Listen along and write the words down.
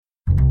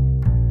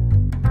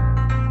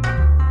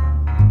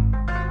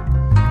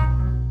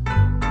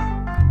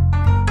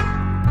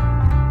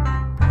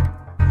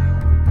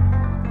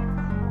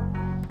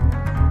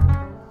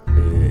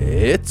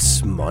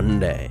It's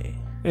Monday.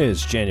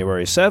 It's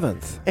January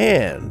 7th.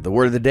 And the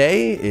word of the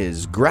day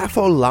is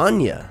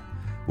grapholania,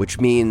 which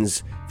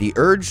means the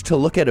urge to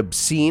look at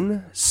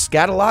obscene,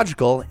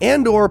 scatological,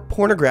 and or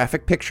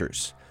pornographic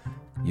pictures.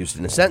 Used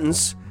in a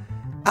sentence,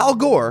 Al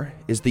Gore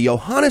is the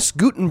Johannes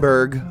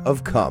Gutenberg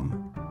of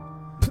cum.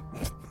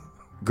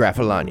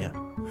 Grapholania.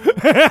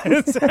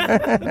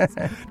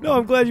 No,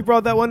 I'm glad you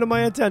brought that one to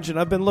my attention.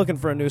 I've been looking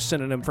for a new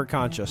synonym for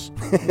conscious.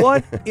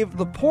 What if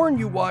the porn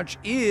you watch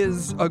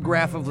is a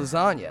graph of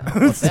lasagna?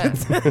 What's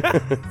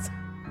that?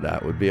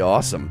 That would be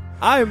awesome.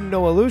 I'm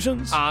No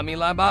Illusions. I'm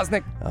Eli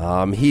Bosnick.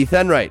 I'm Heath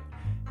Enright,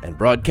 and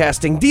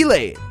broadcasting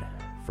delayed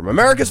from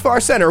America's Far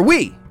Center,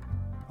 we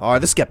are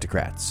the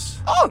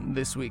Skepticrats. On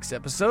this week's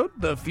episode,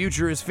 the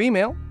future is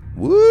female.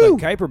 Woo!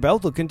 The Kuiper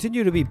Belt will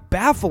continue to be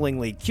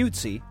bafflingly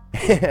cutesy.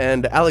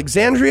 And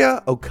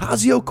Alexandria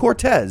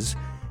Ocasio-Cortez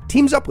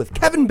teams up with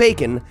Kevin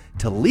Bacon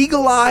to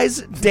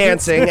legalize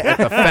dancing at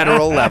the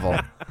federal level.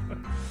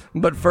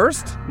 But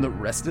first, the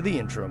rest of the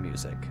intro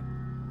music.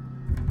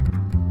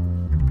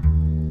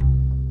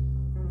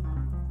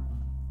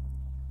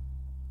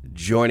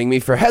 Joining me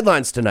for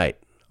headlines tonight,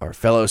 our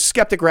fellow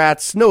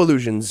Skepticrats, No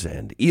Illusions,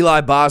 and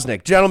Eli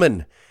Bosnick.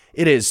 Gentlemen,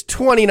 it is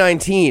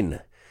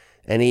 2019.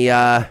 Any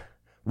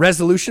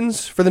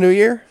resolutions for the new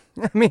year?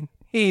 I mean,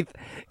 Heath,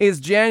 it's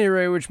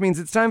January, which means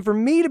it's time for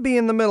me to be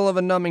in the middle of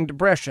a numbing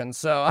depression,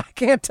 so I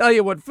can't tell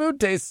you what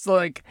food tastes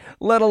like,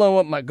 let alone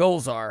what my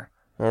goals are.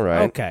 All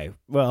right. Okay,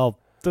 well,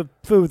 the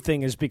food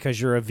thing is because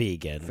you're a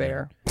vegan.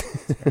 Fair.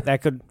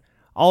 That could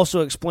also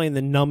explain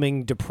the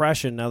numbing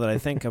depression now that I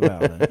think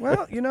about it.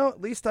 Well, you know,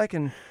 at least I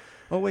can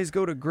always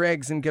go to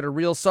Greg's and get a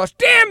real sauce.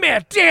 Damn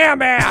it!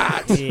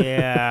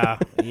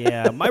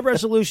 Yeah. My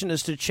resolution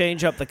is to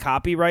change up the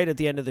copyright at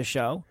the end of the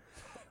show.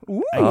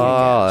 Ooh.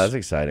 Oh, that's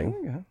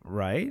exciting.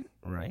 Right.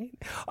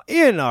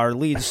 In our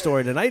lead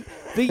story tonight,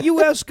 the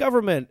U.S.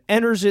 government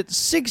enters its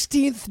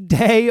 16th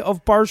day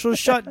of partial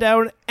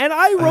shutdown, and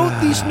I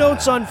wrote these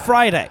notes on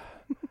Friday.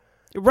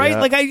 Right?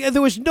 Yeah. Like,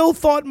 there was no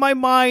thought in my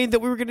mind that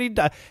we were going to need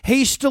to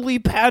hastily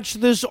patch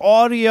this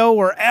audio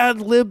or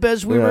ad-lib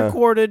as we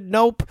recorded.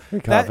 Nope.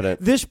 You're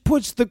confident. This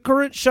puts the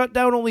current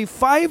shutdown only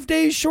 5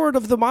 days short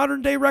of the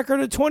modern-day record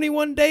of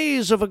 21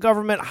 days of a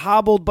government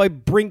hobbled by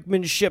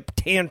brinkmanship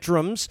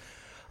tantrums.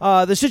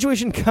 The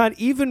situation got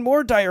even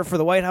more dire for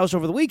the White House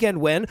over the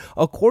weekend when,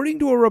 according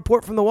to a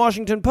report from the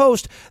Washington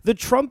Post, the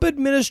Trump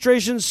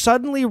administration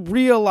suddenly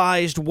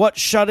realized what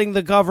shutting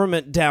the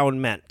government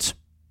down meant.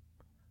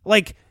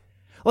 Like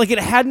it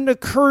hadn't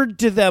occurred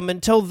to them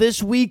until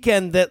this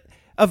weekend that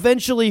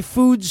eventually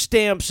food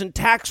stamps and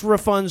tax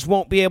refunds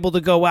won't be able to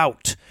go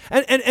out.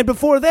 And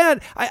before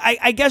that,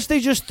 I guess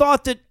they just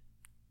thought that,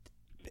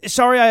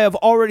 sorry, I have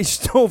already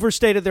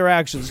overstated their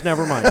actions.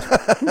 Never mind.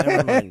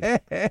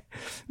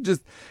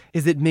 Just,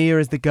 is it me or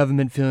is the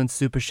government feeling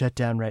super shut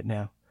down right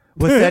now?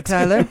 What's that,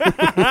 Tyler?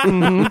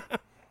 Mm-hmm.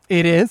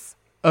 It is?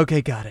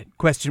 Okay, got it.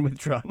 Question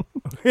withdrawn.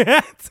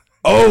 Hey,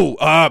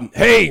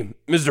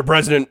 Mr.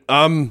 President,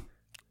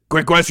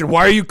 quick question.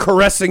 Why are you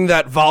caressing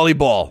that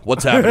volleyball?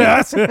 What's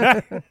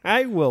happening?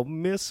 I will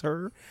miss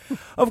her.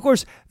 Of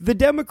course, the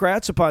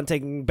Democrats, upon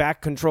taking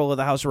back control of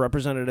the House of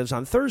Representatives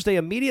on Thursday,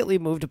 immediately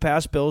moved to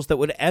pass bills that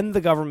would end the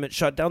government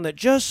shutdown that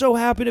just so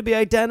happened to be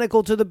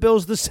identical to the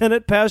bills the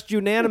Senate passed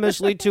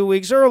unanimously 2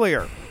 weeks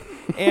earlier.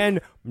 And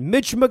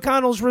Mitch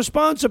McConnell's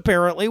response,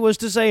 apparently, was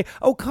to say,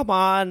 oh, come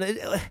on.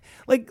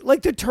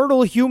 Like the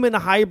turtle-human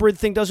hybrid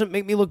thing doesn't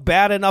make me look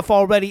bad enough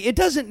already. It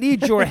doesn't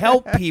need your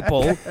help,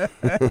 people.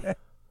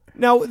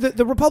 Now,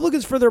 the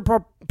Republicans further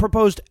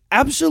proposed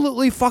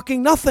absolutely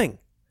fucking nothing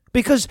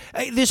because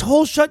this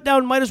whole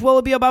shutdown might as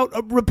well be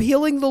about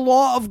repealing the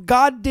law of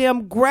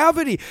goddamn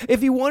gravity.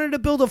 If you wanted to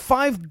build a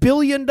 $5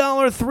 billion,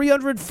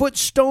 300-foot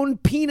stone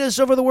penis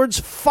over the words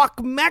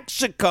fuck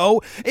Mexico,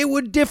 it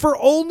would differ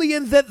only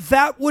in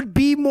that would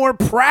be more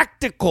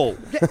practical.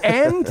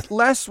 And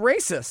less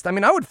racist. I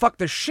mean, I would fuck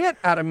the shit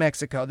out of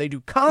Mexico. They do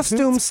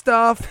costume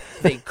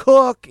stuff. They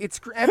cook. It's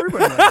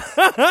everybody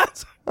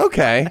knows.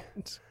 Okay.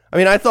 I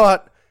mean, I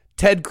thought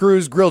Ted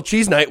Cruz grilled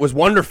cheese night was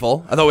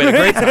wonderful. I thought we had a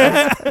great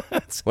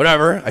time.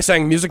 Whatever. I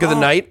sang music of the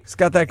night. He's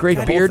got that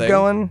great beard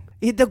going.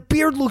 The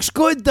beard looks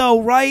good,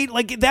 though, right?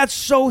 Like, that's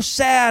so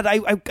sad. I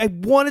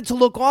want it to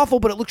look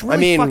awful, but it looks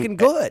really fucking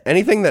good.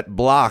 Anything that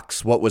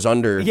blocks what was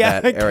under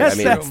that area. I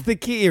guess that's the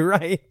key,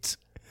 right?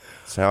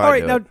 That's how All I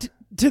right, do now, it.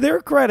 To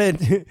their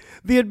credit,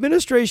 the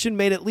administration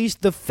made at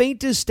least the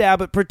faintest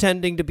stab at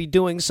pretending to be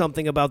doing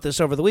something about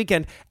this over the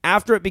weekend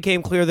after it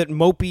became clear that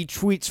mopey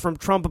tweets from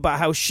Trump about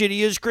how shitty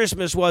his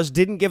Christmas was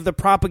didn't give the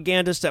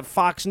propagandists at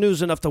Fox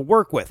News enough to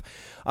work with.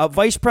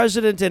 Vice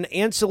President and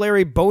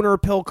ancillary boner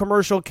pill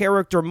commercial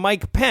character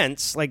Mike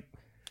Pence, like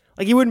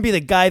he wouldn't be the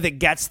guy that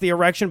gets the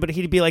erection, but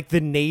he'd be like the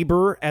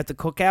neighbor at the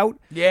cookout.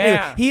 Yeah.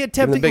 Anyway, he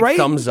attempted, the big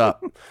thumbs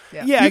up.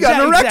 Yeah, you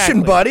got an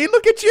erection, buddy.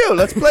 Look at you.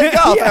 Let's play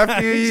golf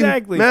after you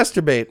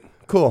masturbate.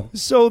 Cool.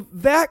 So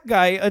that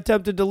guy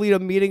attempted to lead a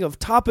meeting of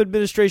top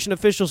administration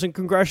officials and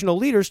congressional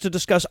leaders to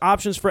discuss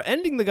options for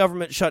ending the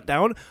government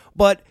shutdown,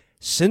 but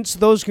Since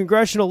those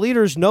congressional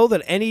leaders know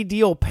that any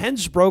deal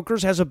Pence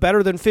brokers has a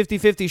better than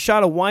 50-50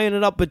 shot of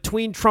winding up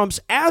between Trump's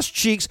ass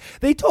cheeks,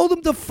 they told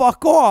him to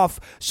fuck off.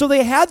 So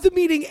they had the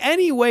meeting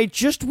anyway,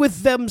 just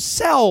with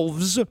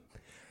themselves,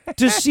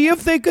 to see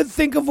if they could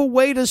think of a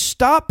way to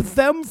stop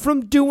them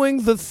from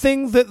doing the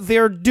thing that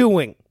they're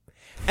doing.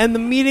 And the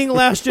meeting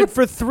lasted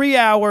for 3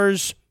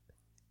 hours,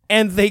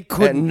 and they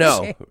couldn't.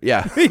 No.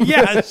 Yeah.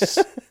 Yes.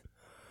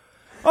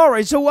 All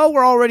right, so while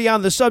we're already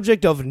on the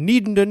subject of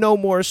needing to know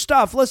more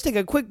stuff, let's take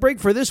a quick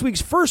break for this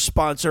week's first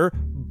sponsor,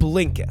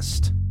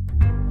 Blinkist.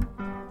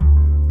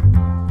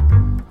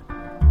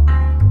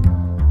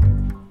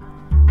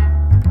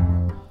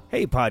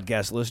 Hey,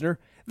 podcast listener.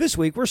 This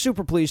week, we're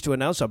super pleased to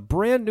announce a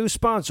brand new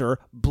sponsor,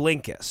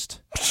 Blinkist.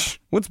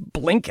 What's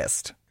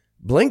Blinkist?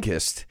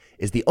 Blinkist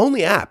is the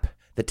only app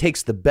that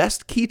takes the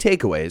best key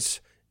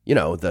takeaways,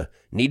 the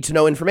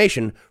need-to-know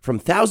information from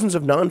thousands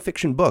of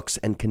nonfiction books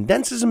and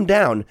condenses them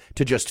down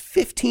to just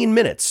 15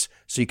 minutes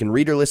so you can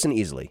read or listen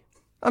easily.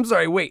 I'm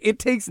sorry, wait, it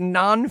takes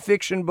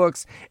nonfiction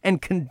books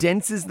and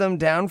condenses them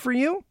down for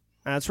you?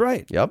 That's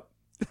right. Yep.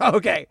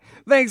 Okay,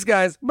 thanks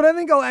guys, but I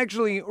think I'll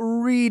actually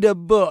read a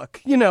book,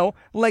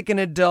 like an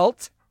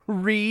adult.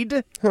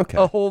 Read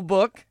a whole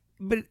book.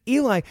 But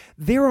Eli,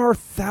 there are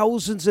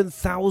thousands and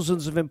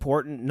thousands of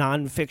important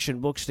nonfiction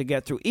books to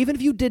get through. Even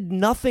if you did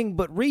nothing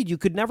but read, you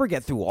could never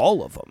get through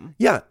all of them.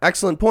 Yeah,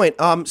 excellent point.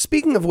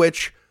 Speaking of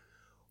which,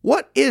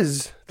 what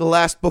is the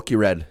last book you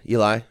read,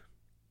 Eli?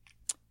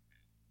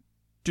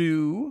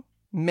 Do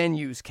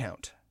menus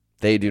count?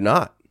 They do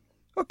not.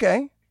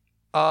 Okay.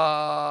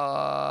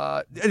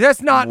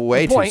 That's not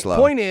way the point. too slow.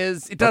 Point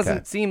is, it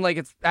doesn't seem like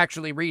it's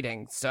actually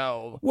reading,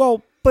 so...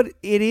 Well, but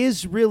it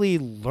is really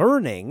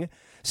learning.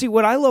 See,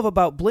 what I love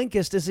about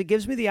Blinkist is it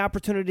gives me the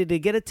opportunity to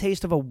get a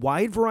taste of a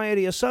wide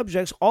variety of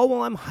subjects, all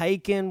while I'm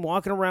hiking,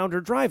 walking around,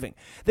 or driving.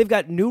 They've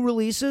got new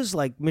releases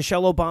like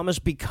Michelle Obama's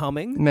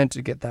Becoming. Meant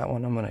to get that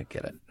one. I'm going to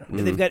get it.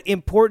 They've got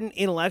important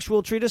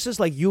intellectual treatises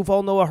like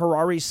Yuval Noah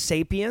Harari's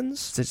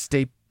Sapiens.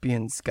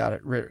 Sapiens, got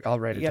it. I'll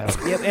write it down.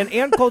 Yep.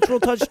 And cultural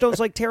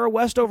touchstones like Tara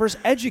Westover's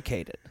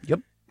Educated.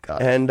 Yep,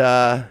 got it. And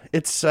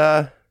it's,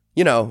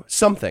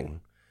 something.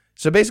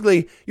 So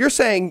basically, you're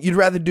saying you'd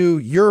rather do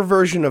your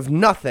version of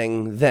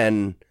nothing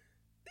than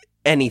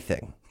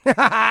anything.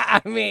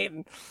 I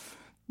mean,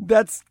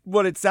 that's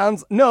what it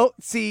sounds... No,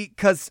 see,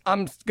 because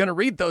I'm going to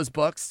read those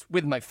books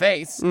with my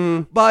face.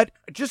 But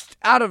just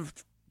out of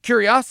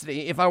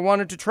curiosity, if I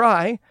wanted to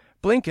try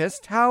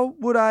Blinkist, how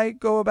would I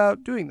go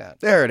about doing that?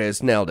 There it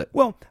is. Nailed it.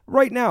 Well,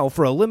 right now,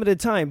 for a limited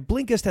time,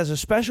 Blinkist has a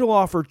special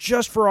offer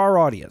just for our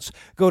audience.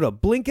 Go to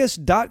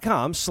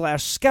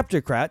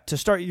Blinkist.com/Skepticrat to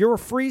start your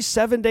free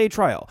 7-day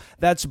trial.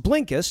 That's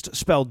Blinkist,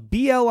 spelled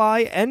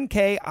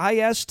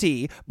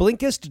Blinkist,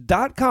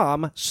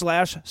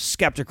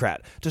 Blinkist.com/Skepticrat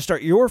to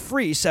start your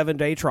free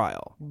 7-day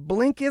trial.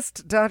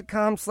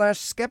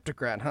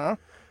 Blinkist.com/Skepticrat, huh?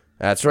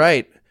 That's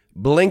right.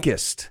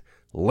 Blinkist.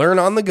 Learn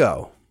on the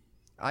go.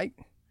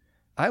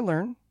 I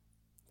learn.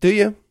 Do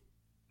you?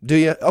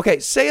 Okay,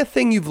 say a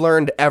thing you've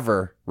learned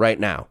ever right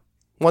now.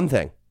 One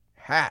thing.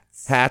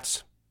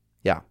 Hats.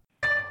 Yeah.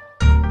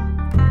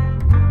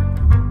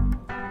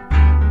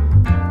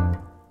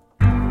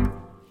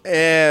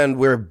 And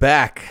we're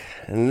back.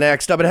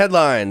 Next up in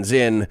headlines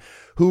in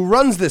Who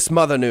Runs This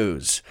Mother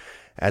News.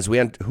 As we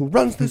enter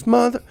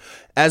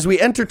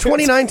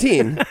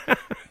 2019,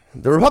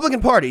 the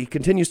Republican Party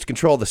continues to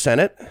control the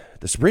Senate,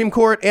 the Supreme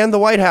Court, and the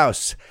White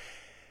House,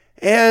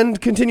 and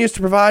continues to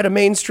provide a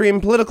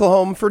mainstream political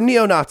home for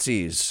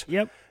neo-Nazis.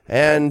 Yep.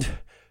 And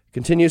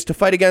continues to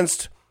fight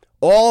against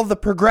all the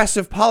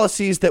progressive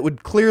policies that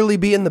would clearly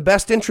be in the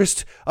best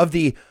interest of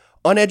the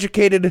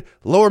uneducated,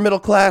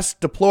 lower-middle-class,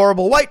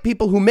 deplorable white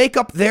people who make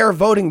up their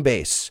voting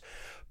base.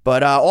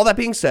 But all that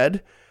being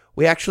said,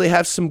 we actually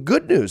have some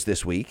good news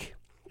this week,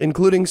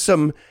 including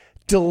some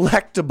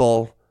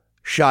delectable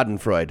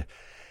schadenfreude.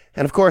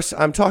 And of course,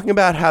 I'm talking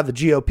about how the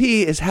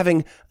GOP is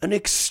having an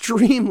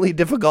extremely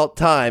difficult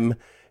time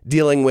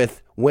dealing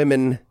with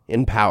women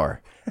in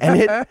power. And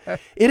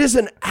it is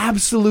an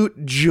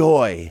absolute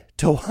joy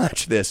to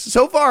watch this.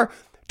 So far,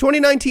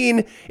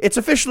 2019, it's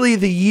officially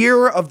the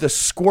year of the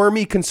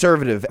squirmy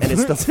conservative, and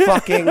it's the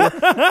fucking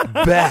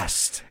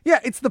best. Yeah,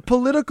 it's the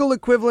political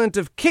equivalent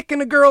of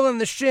kicking a girl in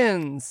the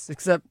shins,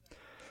 except,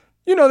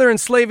 they're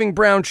enslaving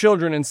brown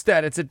children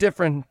instead. It's a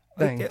different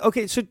thing.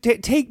 Okay, so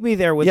take me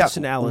there with this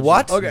analogy.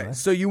 What? Okay,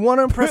 so you want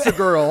to impress a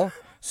girl,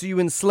 so you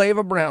enslave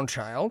a brown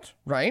child,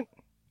 right?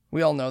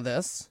 We all know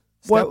this.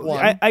 Step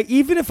one. I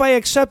even if I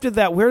accepted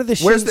that, where are the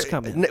shins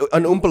coming?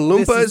 An Oompa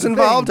Loompa is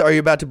involved? thing. Are you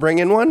about to bring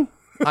in one?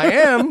 I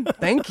am.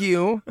 Thank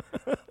you.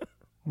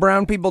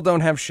 Brown people don't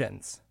have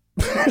shins.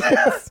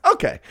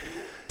 Okay.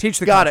 Teach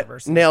the Got it.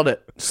 controversy. Nailed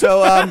it.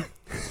 So,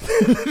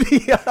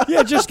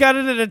 Yeah, just got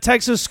it in a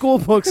Texas school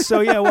book,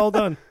 so yeah, well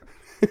done.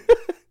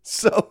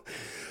 So,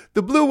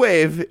 the blue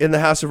wave in the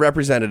House of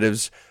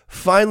Representatives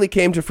finally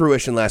came to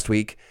fruition last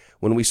week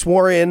when we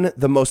swore in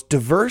the most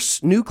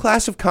diverse new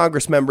class of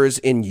Congress members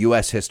in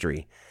U.S.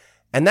 history.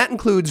 And that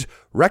includes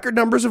record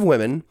numbers of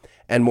women,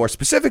 and more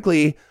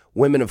specifically,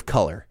 women of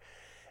color.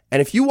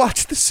 And if you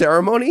watch the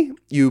ceremony,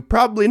 you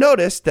probably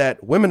noticed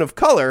that women of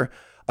color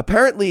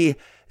apparently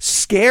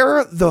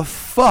scare the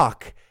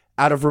fuck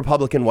out of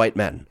Republican white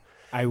men.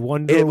 I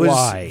wonder It was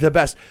why. the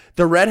best.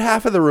 The red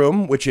half of the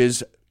room, which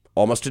is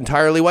almost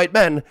entirely white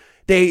men,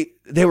 they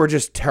were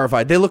just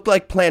terrified. They looked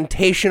like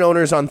plantation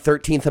owners on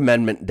 13th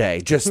Amendment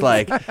Day, just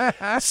like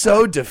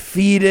so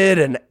defeated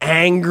and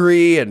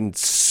angry and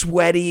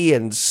sweaty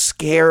and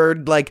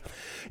scared. Like,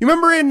 you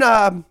remember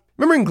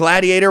in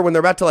Gladiator when they're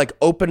about to like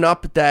open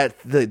up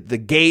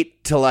the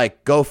gate to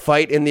like go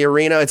fight in the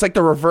arena? It's like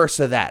the reverse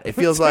of that. It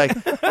feels like,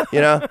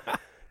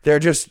 they're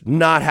just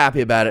not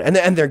happy about it.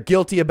 And they're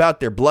guilty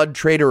about their blood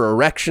traitor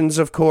erections,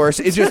 of course.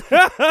 It's just,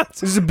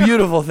 this is a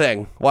beautiful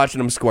thing, watching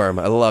them squirm.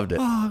 I loved it.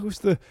 Oh, it was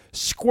the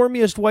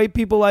squirmiest white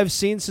people I've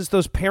seen since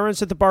those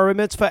parents at the bar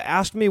mitzvah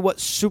asked me what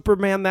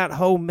Superman that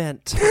hoe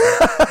meant.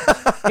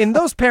 In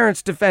those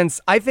parents'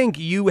 defense, I think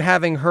you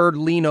having heard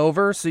lean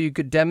over so you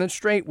could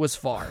demonstrate was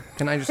far.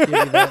 Can I just give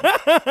you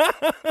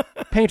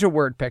that? Paint a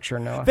word picture,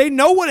 Noah. They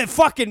know what it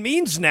fucking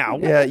means now.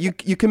 Yeah, you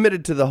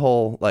committed to the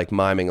whole like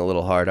miming a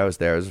little hard. I was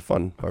there. It was a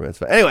fun bar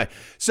mitzvah. Anyway,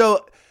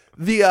 so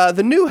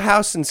the new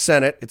House and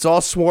Senate, it's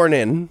all sworn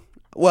in.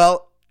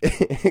 Well,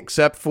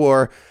 except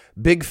for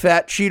big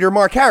fat cheater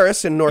Mark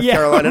Harris in North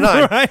Carolina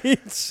 9.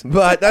 Right.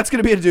 But that's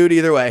going to be a dude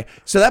either way.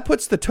 So that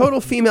puts the total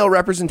female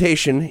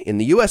representation in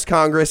the U.S.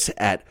 Congress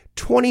at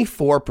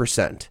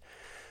 24%.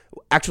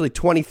 Actually,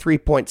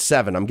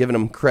 23.7. I'm giving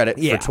them credit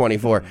for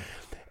 24.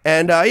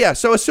 And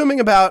so assuming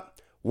about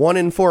 1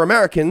 in 4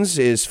 Americans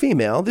is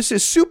female, this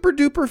is super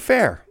duper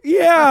fair.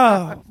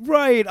 Yeah,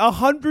 right.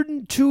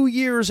 102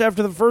 years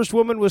after the first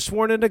woman was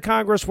sworn into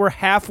Congress, we're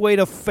halfway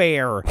to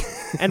fair,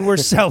 and we're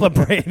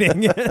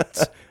celebrating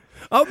it.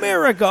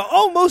 America,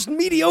 almost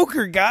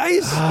mediocre,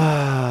 guys.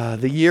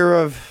 The year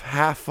of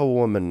half a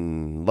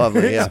woman.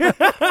 Lovely, yeah.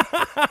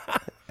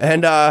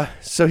 And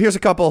so here's a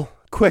couple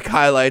quick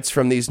highlights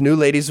from these new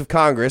ladies of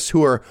Congress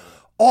who are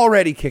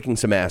already kicking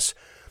some ass.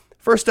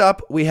 First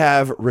up, we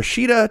have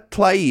Rashida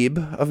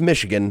Tlaib of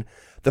Michigan,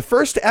 the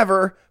first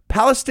ever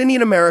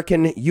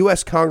Palestinian-American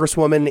U.S.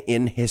 Congresswoman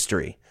in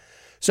history.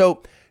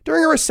 So,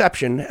 during a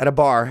reception at a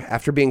bar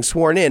after being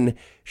sworn in,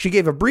 she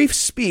gave a brief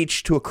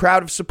speech to a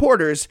crowd of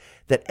supporters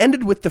that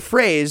ended with the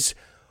phrase,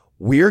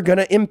 "We're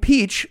gonna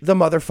impeach the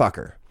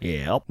motherfucker."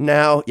 Yep.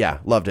 Now,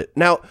 loved it.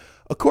 Now,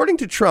 according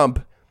to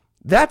Trump,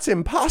 that's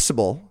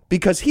impossible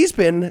because he's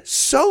been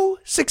so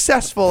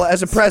successful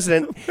as a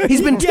president.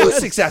 He's been too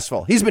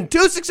successful. He's been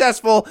too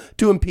successful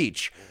to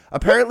impeach.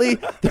 Apparently,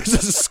 there's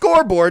a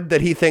scoreboard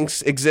that he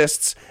thinks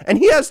exists, and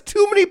he has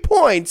too many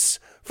points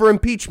for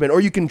impeachment.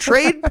 Or you can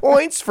trade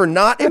points for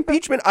not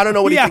impeachment. I don't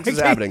know what he thinks is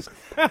happening.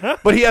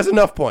 But he has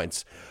enough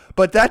points.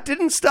 But that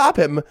didn't stop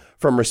him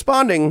from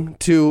responding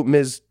to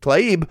Ms.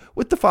 Tlaib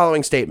with the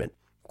following statement.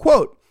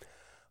 Quote,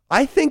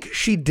 "I think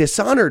she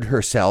dishonored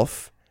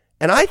herself,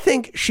 and I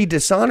think she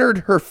dishonored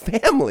her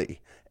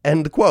family,"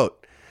 end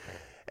quote.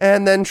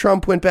 And then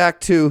Trump went back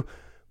to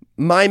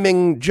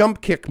miming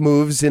jump kick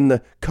moves in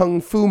the Kung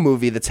Fu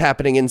movie that's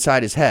happening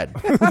inside his head.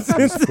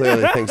 He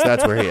clearly thinks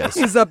that's where he is.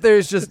 He's up there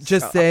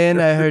just saying,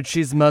 I heard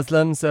she's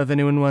Muslim, so if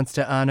anyone wants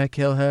to honor,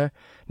 kill her.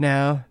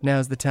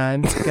 Now's the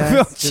time,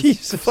 guys.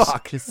 Jesus.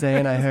 Fuck. Just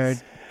saying, I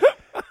heard.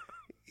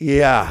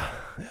 Yeah.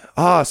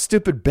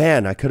 Stupid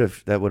ban.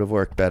 That would have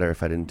worked better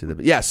if I didn't do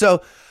the... Yeah,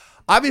 so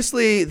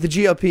obviously the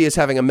GOP is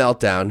having a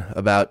meltdown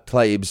about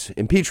Tlaib's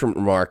impeachment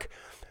remark,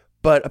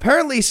 but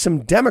apparently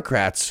some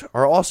Democrats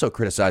are also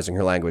criticizing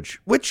her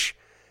language, which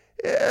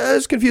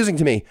is confusing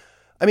to me.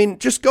 I mean,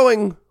 just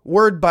going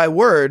word by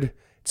word, it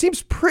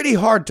seems pretty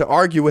hard to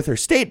argue with her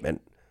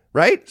statement,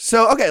 right?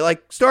 So, okay,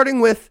 like starting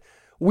with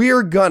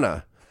 "we're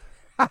gonna."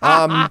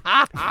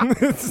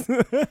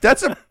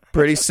 That's a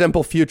pretty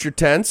simple future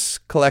tense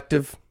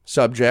collective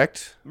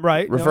subject,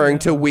 right? Referring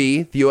to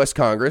we, the U.S.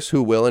 Congress,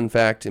 who will in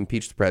fact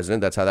impeach the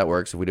president. That's how that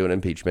works if we do an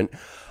impeachment.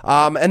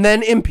 And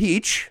then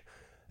impeach.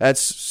 That's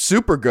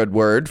super good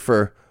word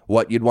for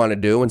what you'd want to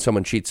do when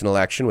someone cheats an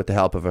election with the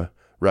help of a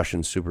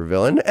Russian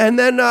supervillain. And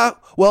then,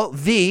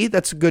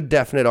 that's a good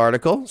definite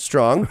article,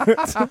 strong.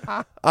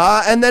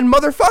 And then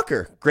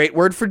motherfucker, great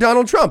word for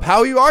Donald Trump. How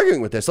are you arguing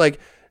with this? Like,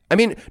 I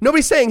mean,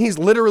 nobody's saying he's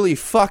literally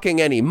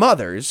fucking any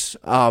mothers,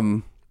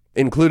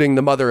 including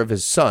the mother of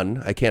his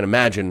son. I can't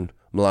imagine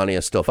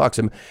Melania still fucks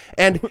him.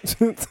 And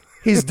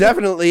he's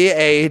definitely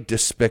a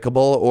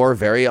despicable or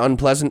very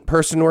unpleasant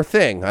person or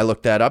thing. I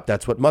looked that up.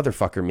 That's what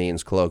motherfucker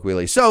means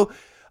colloquially. So,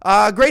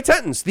 great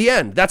sentence. The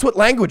end. That's what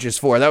language is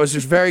for. That was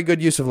just very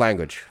good use of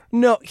language.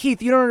 No,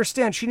 Heath, you don't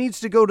understand. She needs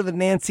to go to the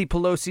Nancy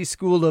Pelosi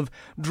school of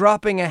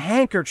dropping a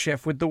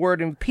handkerchief with the word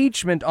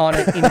impeachment on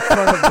it in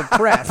front of the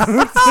press.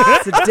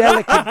 It's a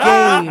delicate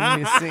game,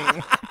 you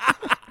see.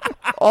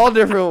 All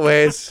different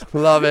ways.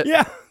 Love it.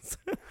 Yeah.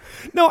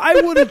 No, I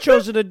would have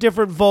chosen a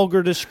different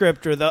vulgar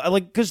descriptor, though.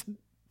 Like, because,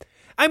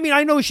 I mean,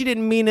 I know she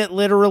didn't mean it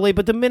literally,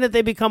 but the minute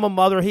they become a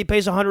mother, he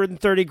pays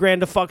 $130,000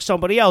 to fuck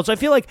somebody else. I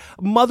feel like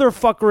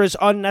motherfucker is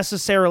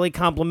unnecessarily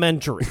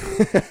complimentary.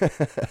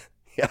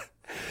 Yeah.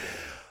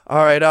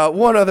 All right.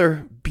 One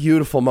other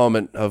beautiful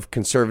moment of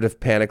conservative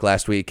panic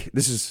last week.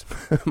 This is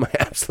my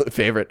absolute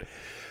favorite.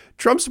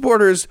 Trump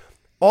supporters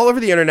all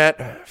over the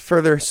internet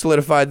further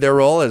solidified their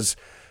role as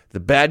the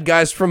bad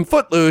guys from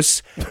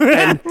Footloose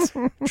and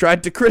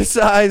tried to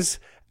criticize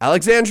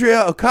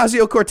Alexandria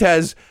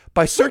Ocasio-Cortez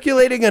by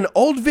circulating an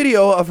old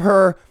video of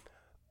her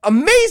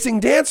amazing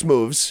dance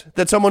moves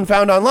that someone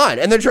found online.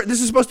 And this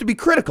is supposed to be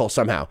critical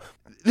somehow.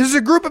 This is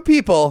a group of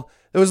people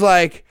that was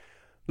like,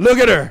 look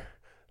at her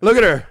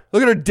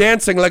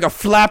dancing like a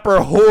flapper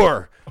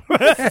whore.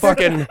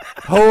 Fucking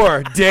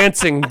whore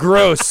dancing,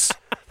 gross.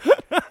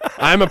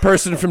 I'm a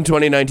person from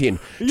 2019.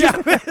 Yeah.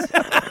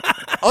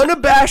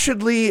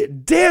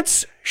 Unabashedly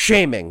dance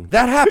shaming.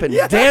 That happened.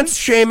 Yes. Dance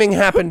shaming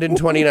happened in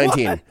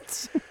 2019.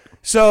 What?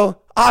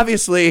 So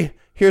obviously,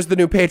 here's the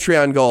new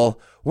Patreon goal.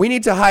 We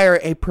need to hire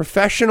a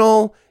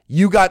professional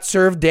You Got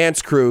Served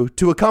dance crew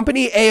to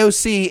accompany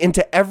AOC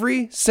into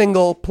every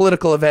single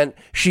political event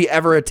she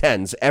ever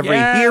attends. Every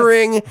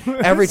hearing,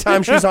 every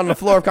time she's on the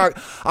floor of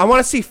Congress. I want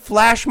to see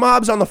flash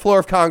mobs on the floor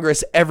of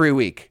Congress every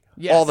week.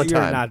 Yes, all the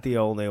time. You're not the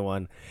only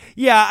one.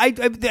 Yeah, I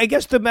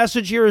guess the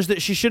message here is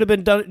that she should have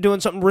been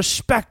doing something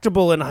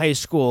respectable in high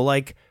school,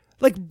 like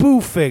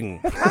boofing,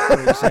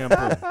 for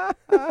example.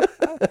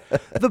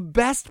 The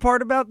best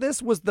part about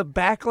this was the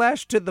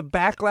backlash to the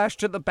backlash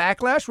to the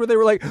backlash, where they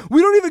were like,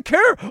 we don't even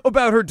care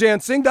about her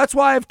dancing. That's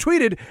why I've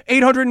tweeted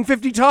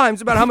 850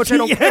 times about how much I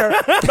don't care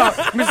about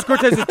Mrs.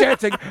 Cortez's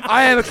dancing.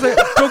 I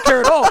don't care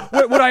at all.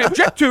 What I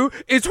object to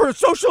is her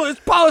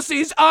socialist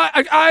policies.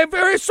 I'm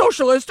very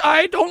socialist.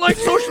 I don't like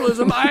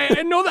socialism.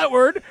 I know that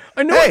word.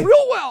 I know it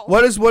real well.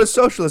 What does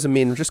socialism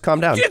mean? Just calm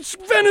down. It's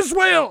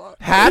Venezuela.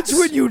 Hats? It's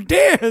when you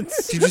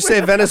dance. Did you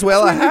say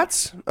Venezuela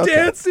hats? Okay.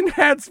 Dance in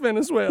hats,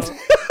 Venezuela.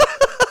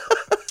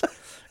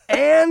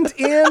 And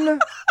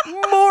in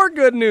more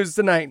good news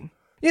tonight,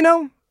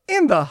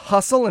 in the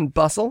hustle and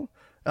bustle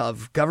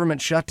of government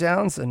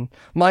shutdowns and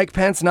Mike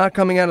Pence not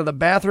coming out of the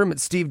bathroom at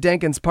Steve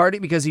Denkin's party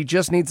because he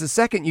just needs a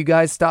second, you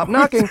guys stop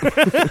knocking.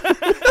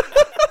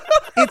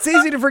 It's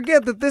easy to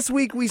forget that this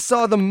week we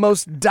saw the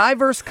most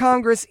diverse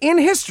Congress in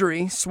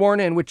history sworn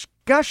in, which,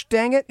 gosh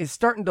dang it, is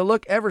starting to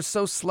look ever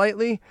so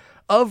slightly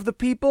of the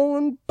people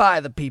and by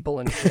the people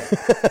and shit.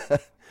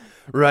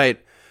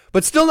 Right.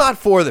 But still not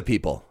for the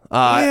people.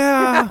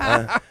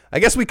 I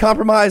guess we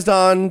compromised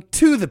on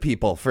to the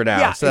people for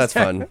now, so that's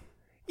fun.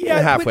 Yeah,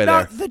 we're halfway but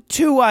not there. the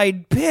two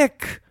I'd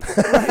pick.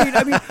 Right?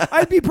 I mean,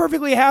 I'd be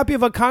perfectly happy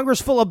if a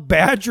Congress full of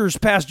badgers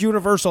passed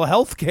universal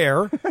health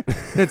care.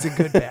 That's a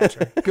good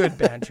badger. Good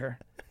badger.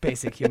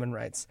 Basic human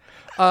rights.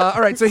 All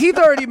right, so Heath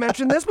already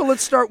mentioned this, but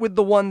let's start with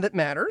the one that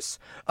matters.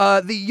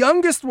 The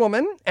youngest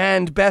woman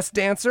and best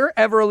dancer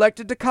ever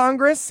elected to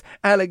Congress,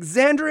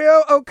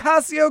 Alexandria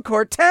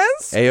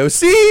Ocasio-Cortez.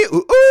 AOC,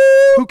 ooh.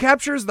 Who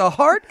captures the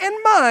heart and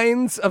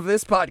minds of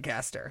this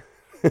podcaster.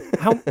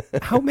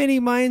 How many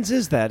minds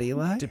is that,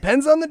 Eli?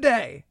 Depends on the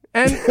day.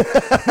 And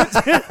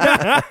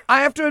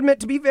I have to admit,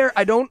 to be fair,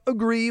 I don't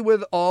agree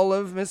with all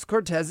of Miss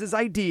Cortez's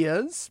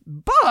ideas,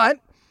 but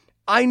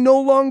I no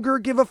longer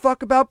give a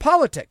fuck about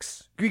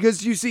politics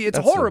because, you see, it's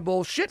a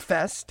horrible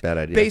shitfest bad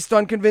idea. Based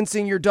on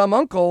convincing your dumb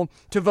uncle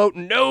to vote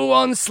no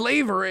on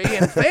slavery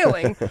and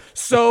failing.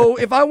 So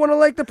if I want to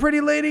like the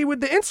pretty lady with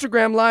the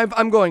Instagram live,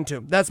 I'm going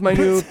to. That's my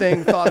new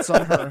thing. Thoughts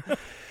on her?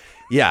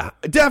 Yeah,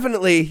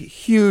 definitely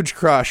huge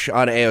crush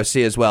on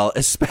AOC as well,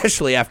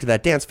 especially after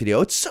that dance video.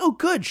 It's so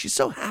good. She's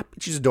so happy.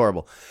 She's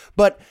adorable.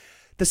 But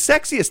the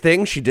sexiest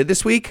thing she did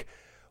this week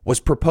was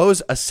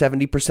propose a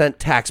 70%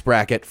 tax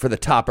bracket for the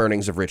top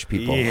earnings of rich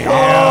people.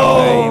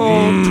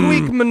 Yeah,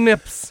 tweak my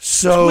nips.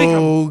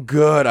 So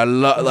good. I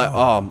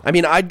love. I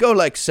mean, I'd go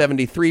like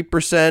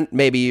 73%,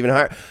 maybe even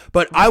higher.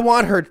 But I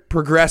want her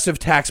progressive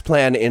tax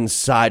plan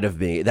inside of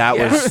me. That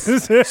was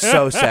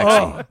so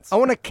sexy. I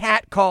want a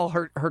cat call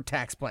her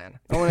tax plan.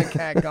 I want a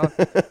cat call.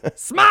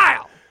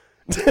 Smile.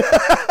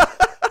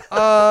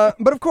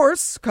 But of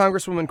course,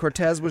 Congresswoman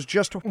Cortez was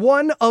just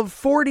one of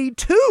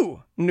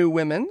 42 new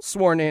women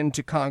sworn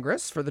into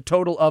Congress for the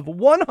total of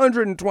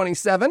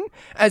 127.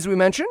 As we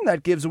mentioned,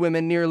 that gives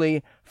women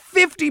nearly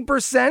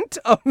 50%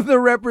 of the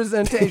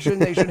representation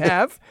they should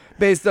have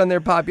based on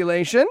their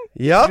population.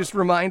 Yep. Just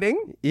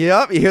reminding.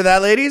 Yep. You hear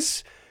that,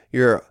 ladies?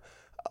 You're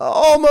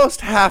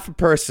almost half a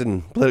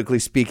person, politically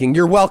speaking.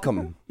 You're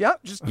welcome. Yep.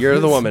 You're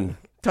the woman.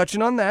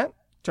 Touching on that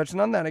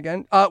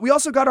again. We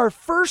also got our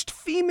first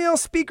female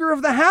Speaker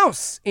of the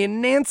House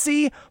in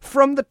Nancy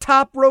from the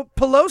Top Rope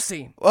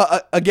Pelosi.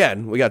 Well,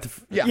 again, we got the...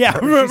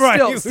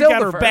 right. Still got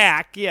the her first.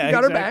 back. Yeah, we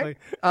got exactly.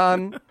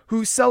 her back.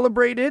 Who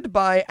celebrated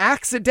by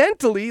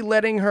accidentally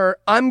letting her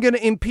 "I'm going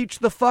to impeach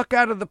the fuck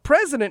out of the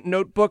president"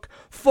 notebook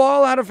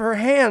fall out of her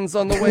hands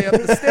on the way up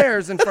the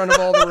stairs in front of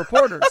all the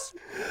reporters.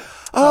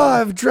 Oh,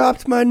 I've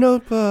dropped my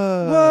notebook.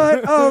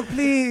 What? Oh,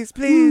 please,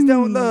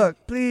 don't look.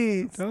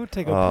 Please. Don't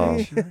take a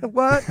picture.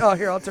 What? Oh,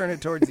 here, I'll turn it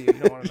towards you. You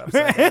don't want it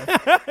upside down.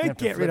 I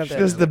can't read up that.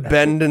 Does the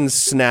bend and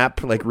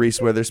snap like Reese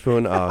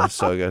Witherspoon? Oh,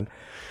 so good.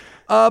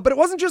 But it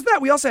wasn't just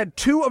that. We also had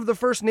 2 of the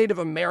first Native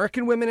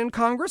American women in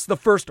Congress, the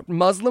first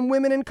Muslim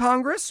women in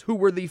Congress, who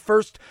were the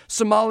first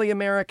Somali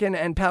American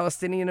and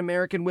Palestinian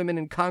American women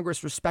in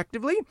Congress,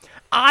 respectively.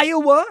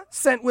 Iowa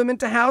sent women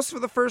to House for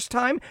the first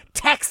time.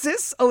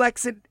 Texas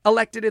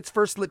elected its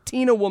first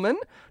Latina woman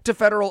to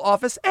federal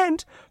office.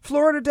 And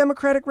Florida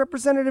Democratic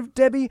Representative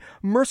Debbie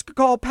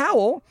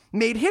Merskal-Powell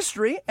made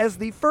history as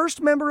the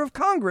first member of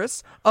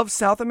Congress of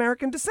South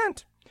American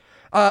descent.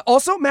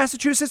 Also,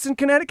 Massachusetts and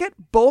Connecticut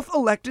both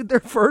elected their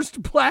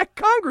first black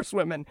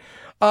congresswomen,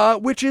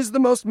 which is the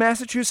most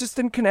Massachusetts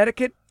and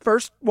Connecticut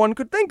first one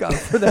could think of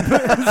for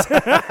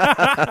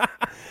them.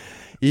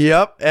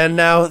 Yep, and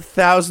now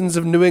thousands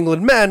of New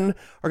England men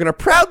are going to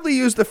proudly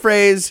use the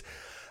phrase,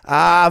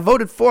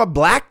 voted for a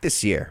black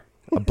this year.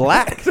 A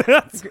black.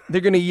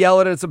 They're going to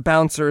yell it as a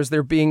bouncer as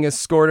they're being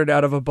escorted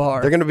out of a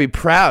bar. They're going to be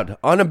proud,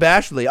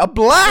 unabashedly. A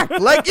black,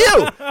 like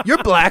you.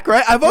 You're black,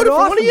 right? I voted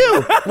for one of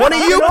you. One of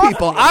you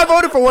people. I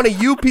voted for one of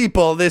you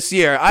people this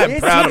year. I am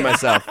proud of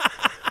myself.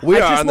 We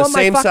are on the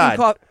same side.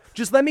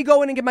 Just let me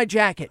go in and get my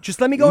jacket. Just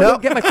let me go in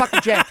and get my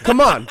fucking jacket. Come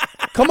on.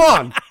 Come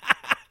on.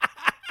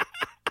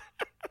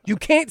 You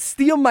can't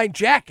steal my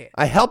jacket.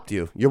 I helped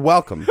you. You're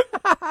welcome.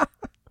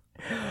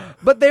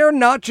 But they are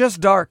not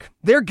just dark.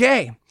 They're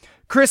gay.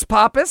 Chris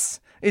Pappas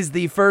is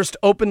the first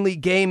openly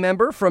gay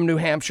member from New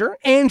Hampshire.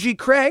 Angie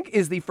Craig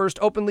is the first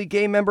openly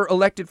gay member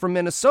elected from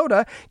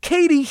Minnesota.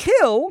 Katie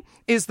Hill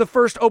is the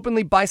first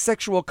openly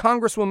bisexual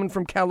congresswoman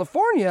from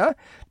California.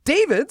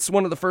 Davids,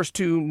 one of the first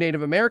 2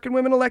 Native American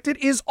women elected,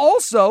 is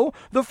also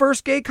the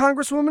first gay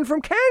congresswoman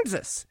from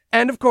Kansas.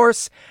 And of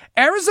course,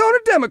 Arizona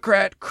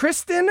Democrat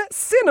Kristen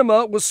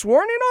Sinema was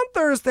sworn in on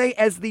Thursday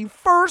as the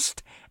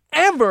first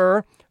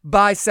ever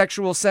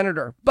bisexual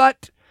senator.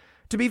 But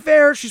to be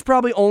fair, she's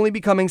probably only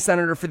becoming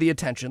senator for the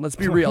attention. Let's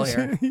be real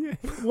here.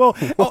 Well,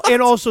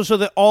 and also so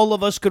that all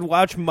of us could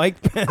watch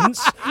Mike Pence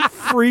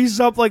freeze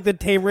up like the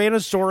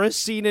Tyrannosaurus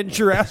scene in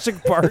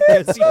Jurassic Park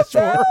as he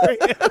swore in.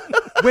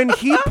 When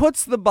he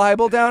puts the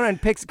Bible down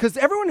and picks, because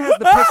everyone has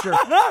the picture,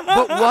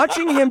 but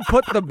watching him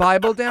put the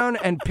Bible down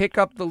and pick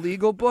up the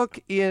legal book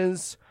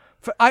is,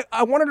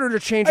 I wanted her to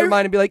change her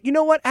mind and be like, you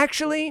know what,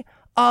 actually,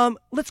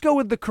 let's go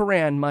with the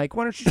Quran, Mike.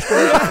 Why don't you just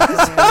go with the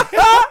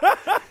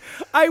Quran?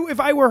 If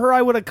I were her,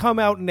 I would have come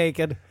out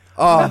naked.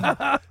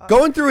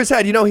 Going through his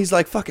head, he's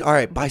like, fuck, all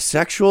right,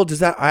 bisexual, does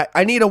that,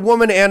 I need a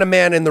woman and a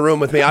man in the room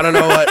with me. I don't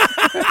know what,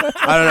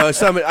 I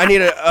don't know, I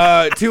need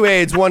 2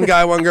 aides, 1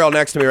 guy, 1 girl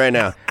next to me right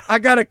now. I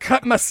gotta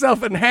cut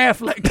myself in half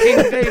like King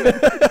David.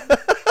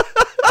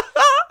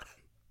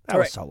 That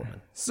was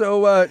Solomon.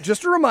 So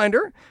just a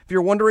reminder, if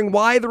you're wondering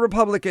why the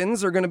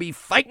Republicans are going to be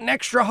fighting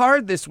extra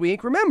hard this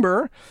week,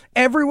 remember,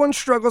 everyone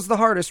struggles the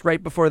hardest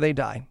right before they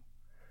die.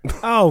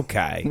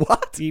 Okay.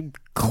 What? You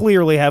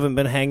clearly haven't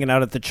been hanging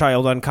out at the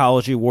Child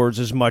Oncology Awards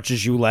as much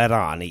as you let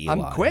on, Eli.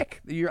 I'm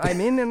quick.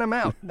 I'm in and I'm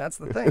out. That's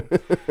the thing.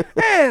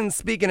 And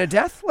speaking of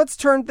death, let's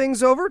turn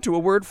things over to a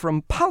word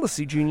from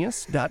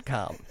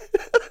PolicyGenius.com.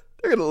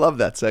 They're going to love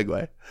that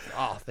segue.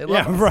 Oh, they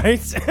love it.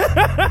 Right?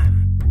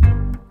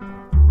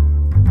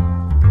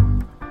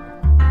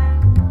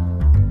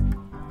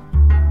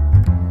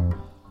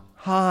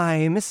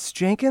 Hi, Mrs.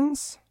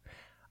 Jenkins.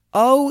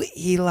 Oh,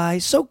 Eli,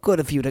 so good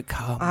of you to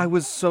come. I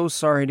was so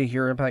sorry to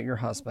hear about your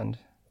husband.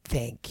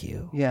 Thank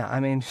you. Yeah, I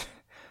mean,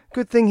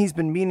 good thing he's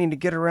been meaning to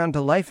get around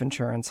to life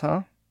insurance,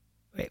 huh?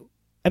 Wait,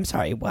 I'm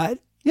sorry, what?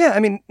 Yeah, I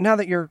mean, now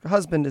that your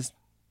husband is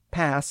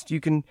passed, you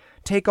can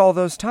take all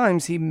those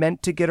times he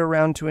meant to get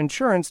around to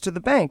insurance to the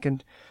bank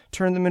and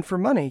turn them in for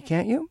money,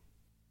 can't you?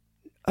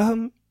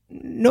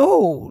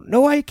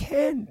 No, I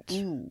can't.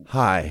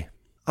 Hi,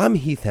 I'm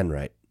Heath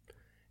Enright,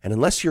 and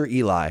unless you're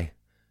Eli,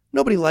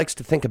 nobody likes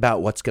to think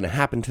about what's going to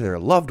happen to their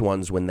loved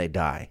ones when they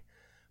die.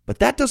 But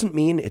that doesn't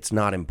mean it's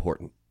not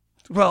important.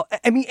 Well,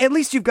 I mean, at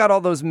least you've got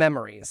all those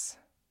memories.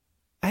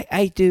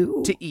 I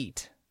do. To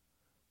eat.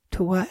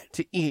 To what?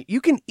 To eat.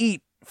 You can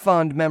eat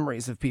fond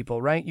memories of people,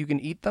 right? You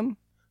can eat them?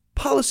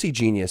 Policy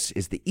Genius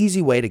is the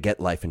easy way to get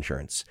life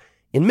insurance.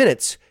 In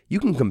minutes, you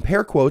can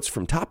compare quotes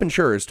from top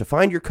insurers to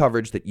find your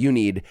coverage that you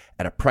need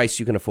at a price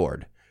you can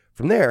afford.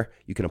 From there,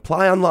 you can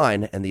apply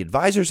online, and the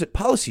advisors at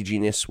Policy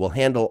Genius will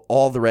handle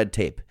all the red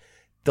tape.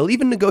 They'll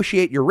even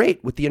negotiate your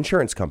rate with the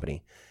insurance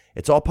company.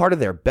 It's all part of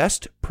their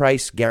best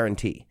price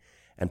guarantee.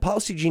 And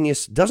Policy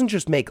Genius doesn't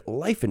just make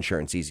life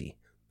insurance easy.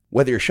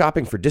 Whether you're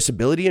shopping for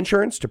disability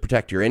insurance to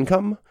protect your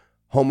income,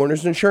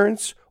 homeowners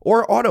insurance,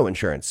 or auto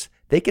insurance,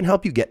 they can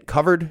help you get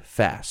covered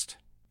fast.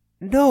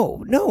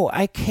 No,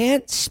 I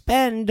can't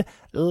spend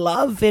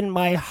love in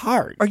my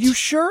heart. Are you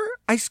sure?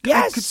 Yes,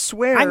 I could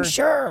swear. I'm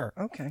sure.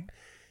 Okay.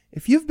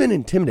 If you've been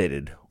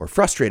intimidated or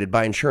frustrated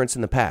by insurance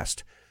in the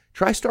past,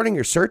 try starting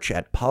your search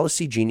at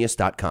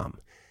PolicyGenius.com.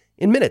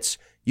 In minutes,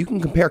 you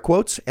can compare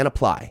quotes and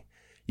apply.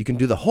 You can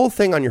do the whole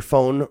thing on your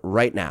phone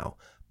right now.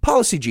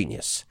 Policy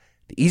Genius,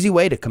 the easy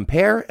way to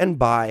compare and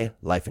buy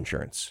life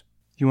insurance.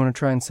 You want to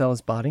try and sell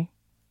his body?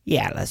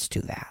 Yeah, let's do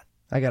that.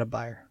 I got a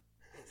buyer.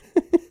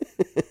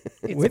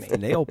 With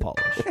nail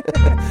polish.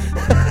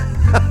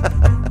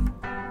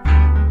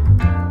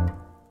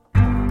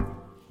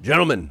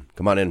 Gentlemen,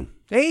 come on in.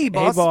 Hey,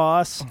 boss. Hey,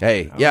 boss.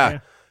 Hey, yeah.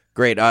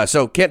 Great.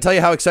 So can't tell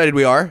you how excited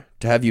we are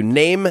to have you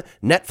name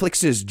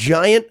Netflix's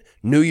giant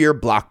New Year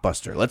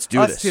blockbuster. Let's do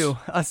this.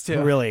 Us too.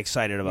 I'm really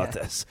excited about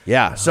this.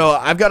 Yeah. So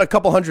I've got a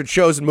couple hundred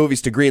shows and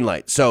movies to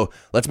greenlight. So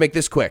let's make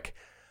this quick.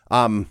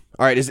 All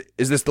right. Is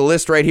this the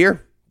list right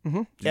here? Mm-hmm.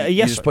 You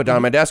Yes, just sir. put it down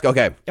on my desk?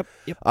 Okay.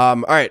 Yep. All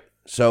right.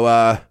 So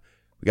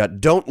we got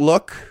Don't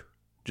Look.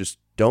 Just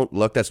Don't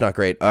Look. That's not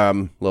great. A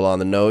little on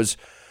the nose.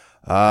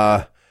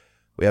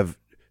 We have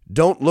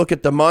Don't Look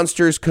at the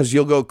Monsters because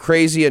you'll go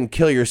crazy and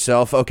kill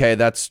yourself. Okay,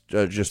 that's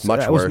just much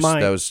that was worse.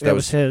 mine. That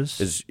was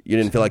his. You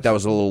didn't feel like that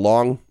was a little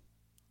long?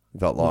 It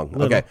felt long.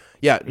 Little. Okay.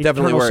 Yeah,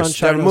 definitely Eternal worse.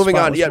 Sunshine of the Moving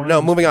on. Spotless Yeah, no,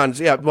 Mind. moving on.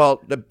 Yeah, well,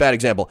 bad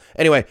example.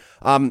 Anyway,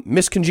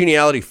 Miss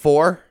Congeniality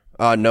 4.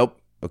 Nope.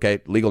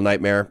 Okay, Legal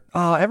Nightmare.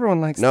 Oh, everyone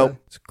likes Nope.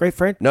 It's a great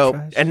friend.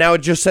 No. And now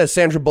it just says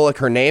Sandra Bullock,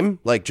 her name.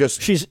 Like, just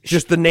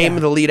the name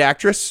of the lead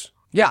actress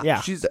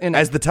Yeah. She's in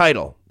as the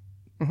title.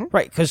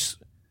 Right, because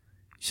you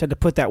said to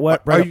put that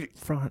right up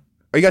front.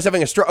 Are you guys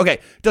having a stroke? Okay,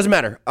 doesn't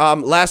matter.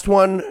 Last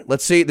one.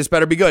 Let's see. This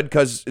better be good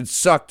because it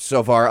sucked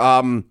so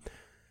far.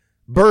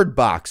 Bird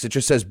Box. It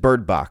just says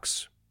Bird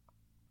Box.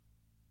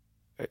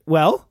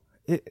 Well,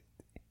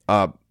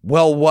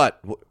 Well,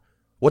 what?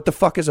 What the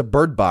fuck is a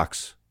bird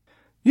box?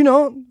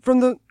 from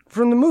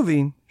the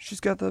movie. She's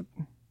got the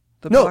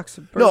No, box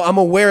of birds. no, I'm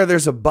aware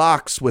there's a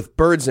box with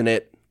birds in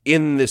it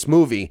in this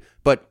movie,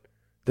 but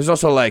there's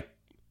also like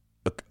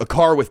a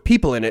car with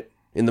people in it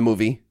in the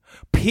movie.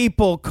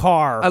 people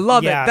car. I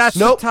love Yes. it. That's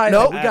Nope, the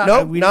title. nope, We got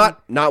nope,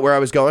 it. not where I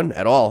was going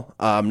at all.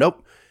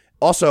 Nope.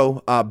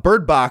 Also,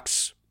 bird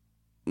box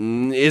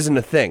isn't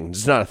a thing.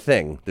 It's not a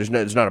thing. There's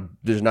not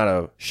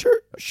a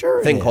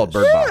Sure. thing it called is.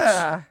 bird box.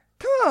 Yeah.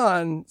 Come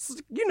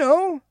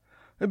on.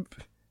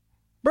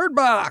 Bird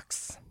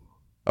Box.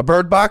 A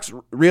bird box,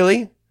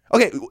 really?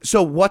 Okay,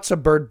 so what's a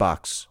bird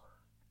box?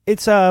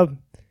 It's a.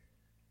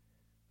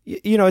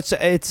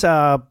 It's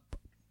a.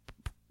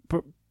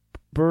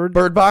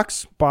 Bird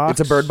box? Box.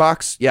 It's a bird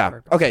box? Yeah.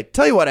 Okay,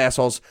 tell you what,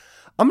 assholes.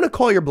 I'm going to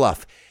call your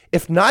bluff.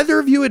 If neither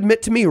of you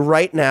admit to me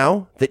right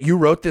now that you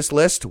wrote this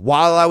list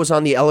while I was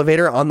on the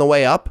elevator on the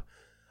way up,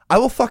 I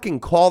will fucking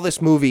call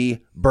this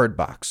movie Bird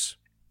Box.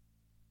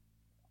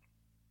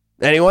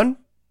 Anyone?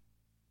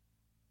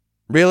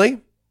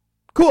 Really?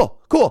 Cool.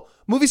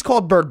 Movie's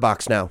called Bird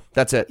Box now.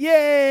 That's it.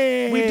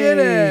 Yay! We did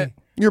it.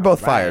 You're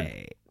both fired.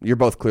 Right. You're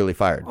both clearly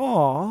fired.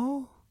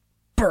 Aw.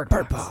 Bird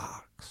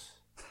Box.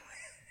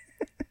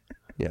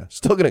 Yeah,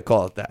 still going to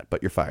call it that,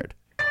 but you're fired.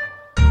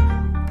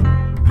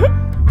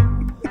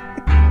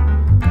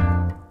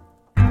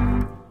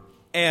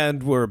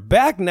 And we're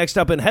back. Next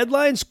up in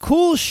headlines,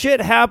 cool shit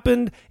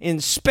happened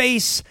in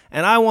space,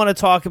 and I want to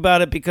talk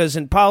about it because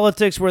in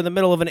politics, we're in the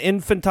middle of an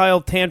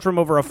infantile tantrum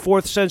over a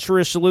 4th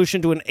century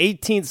solution to an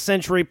 18th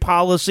century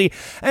policy,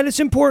 and it's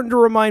important to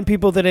remind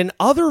people that in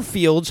other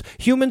fields,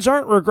 humans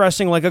aren't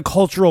regressing like a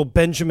cultural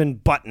Benjamin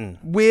Button.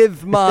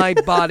 With my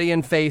body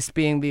and face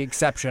being the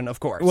exception, of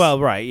course.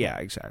 Well, right, yeah,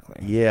 exactly.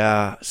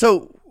 Yeah.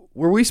 So,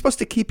 were we supposed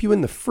to keep you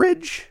in the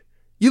fridge?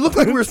 You look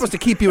like we were supposed to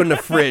keep you in the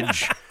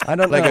fridge. I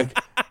don't like know.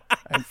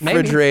 Maybe.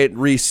 refrigerate,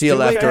 reseal Too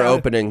late. after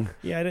opening.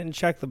 Yeah, I didn't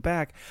check the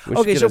back. We should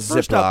Okay, get so a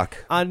first up, Ziploc.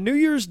 on New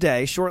Year's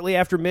Day, shortly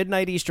after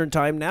midnight Eastern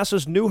Time,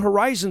 NASA's New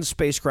Horizons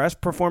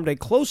spacecraft performed a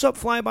close-up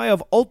flyby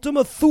of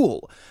Ultima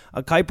Thule,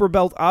 a Kuiper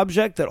Belt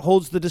object that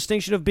holds the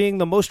distinction of being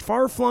the most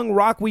far-flung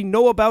rock we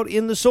know about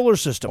in the solar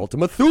system.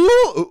 Ultima Thule.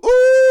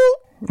 Ooh.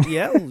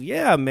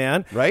 Yeah,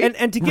 man. Right?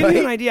 And to give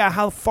you an idea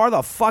how far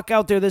the fuck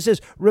out there this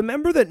is,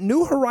 remember that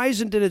New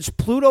Horizon did its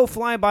Pluto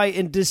flyby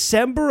in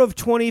December of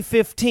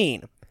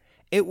 2015.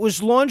 It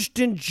was launched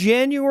in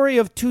January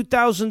of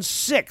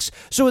 2006.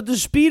 So at the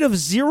speed of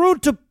 0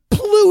 to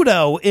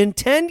Pluto in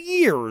 10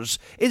 years,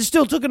 it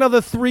still took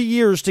another 3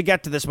 years to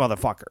get to this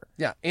motherfucker.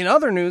 Yeah. In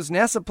other news,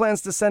 NASA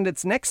plans to send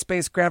its next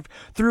spacecraft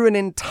through an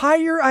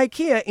entire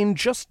IKEA in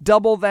just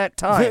double that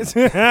time.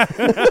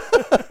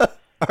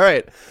 All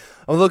right.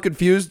 I'm a little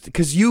confused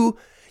because you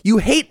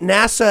hate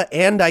NASA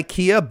and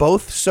IKEA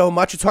both so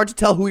much. It's hard to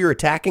tell who you're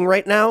attacking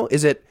right now.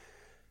 Is it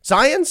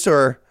science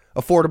or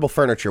affordable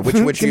furniture?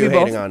 Which are you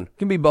hating on?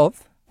 Can be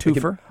both.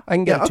 Twofer. I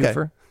can get a okay.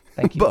 twofer.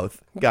 Thank you.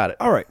 Both. Got it.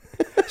 All right.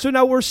 So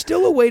now we're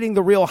still awaiting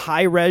the real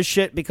high-res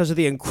shit because of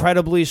the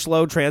incredibly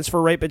slow transfer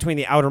rate between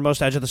the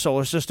outermost edge of the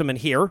solar system and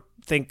here.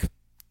 Think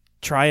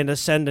trying to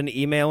send an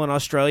email in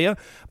Australia.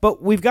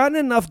 But we've gotten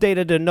enough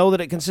data to know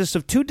that it consists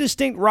of 2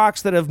 distinct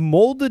rocks that have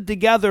molded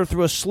together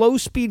through a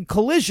slow-speed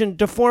collision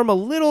to form a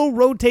little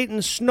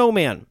rotating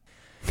snowman.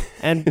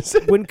 And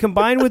when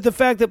combined with the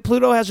fact that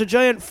Pluto has a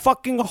giant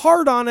fucking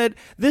heart on it,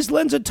 this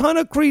lends a ton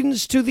of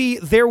credence to the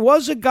there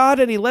was a god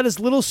and he let his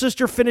little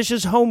sister finish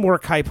his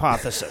homework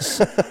hypothesis.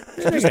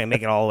 He's not going to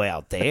make it all the way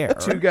out there.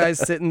 2 guys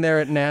sitting there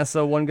at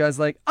NASA. One guy's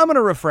like, I'm going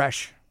to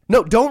refresh.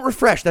 No, don't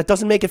refresh. That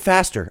doesn't make it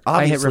faster.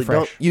 Obviously, I hit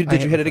refresh.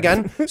 Did you hit it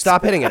again?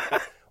 Stop hitting it.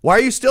 Why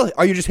are you still?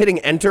 Are you just hitting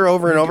enter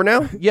over and over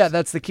now? Yeah,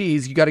 that's the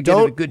keys. You got to get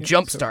it a good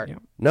jump start.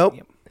 Nope.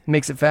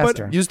 Makes it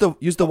faster. Use the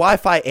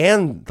Wi-Fi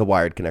and the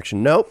wired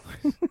connection. Nope.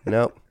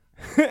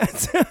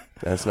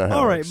 That's not how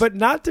All it right, works. but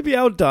not to be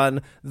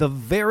outdone, the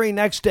very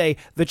next day,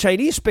 the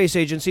Chinese space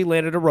agency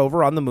landed a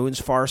rover on the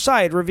moon's far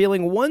side,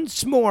 revealing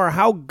once more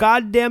how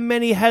goddamn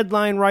many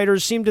headline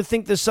writers seem to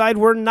think the side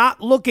we're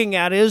not looking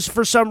at is,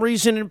 for some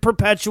reason, in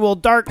perpetual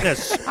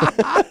darkness.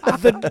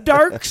 The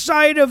dark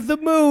side of the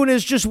moon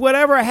is just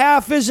whatever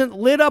half isn't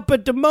lit up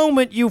at the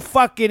moment, you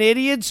fucking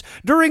idiots.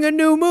 During a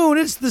new moon,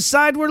 it's the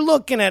side we're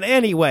looking at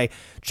anyway.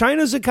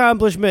 China's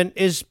accomplishment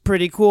is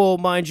pretty cool,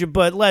 mind you,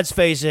 but let's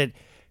face it,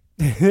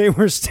 they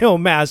were still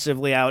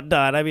massively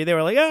outdone. I mean, they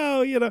were like,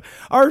 oh,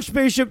 our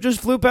spaceship just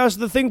flew past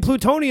the thing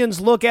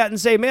Plutonians look at and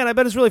say, man, I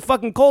bet it's really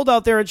fucking cold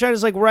out there. And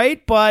China's like,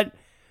 right, but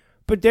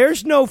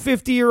there's no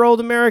 50-year-old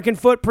American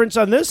footprints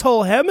on this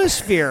whole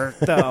hemisphere,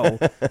 though.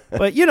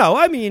 But,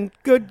 I mean,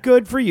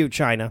 good for you,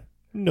 China.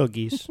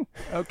 Noogies.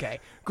 Okay,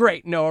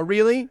 great. Noah,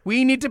 really?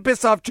 We need to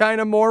piss off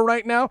China more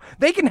right now?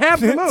 They can have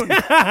the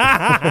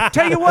moon.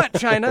 Tell you what,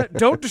 China,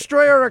 don't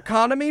destroy our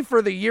economy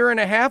for the year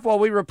and a half while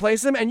we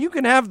replace them, and you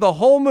can have the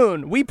whole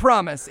moon. We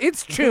promise.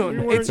 It's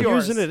June. It's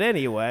yours. Using it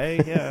anyway,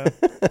 yeah.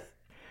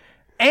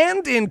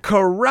 And in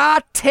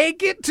Karate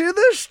Take It to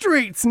the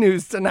Streets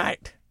news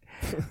tonight.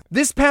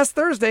 This past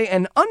Thursday,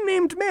 an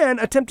unnamed man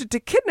attempted to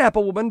kidnap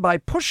a woman by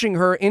pushing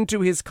her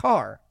into his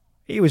car.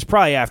 He was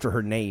probably after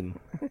her name.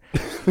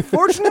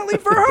 Fortunately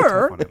for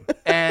her,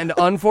 and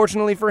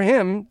unfortunately for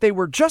him, they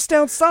were just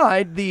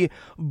outside the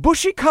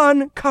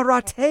Bushikan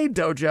Karate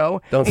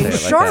Dojo in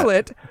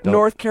Charlotte,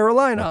 North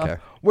Carolina,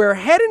 where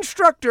head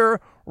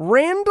instructor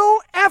Randall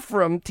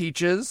Ephraim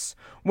teaches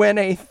when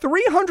a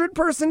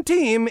 300-person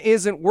team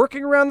isn't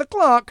working around the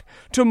clock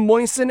to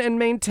moisten and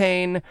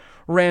maintain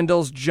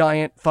Randall's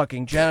giant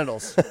fucking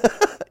genitals.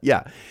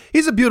 Yeah,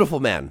 he's a beautiful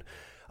man.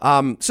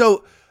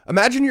 So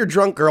imagine your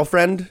drunk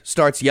girlfriend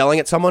starts yelling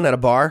at someone at a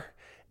bar,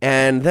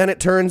 and then it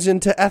turns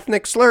into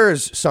ethnic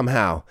slurs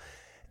somehow.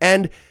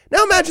 And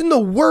now imagine the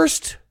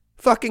worst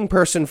fucking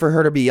person for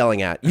her to be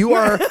yelling at. You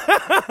are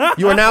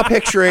now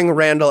picturing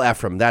Randall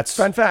Ephraim. That's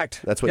fun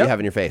fact. That's what you have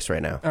in your face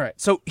right now. All right.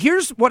 So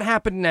here's what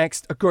happened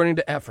next, according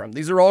to Ephraim.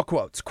 These are all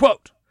quotes.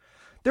 Quote,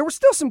 there were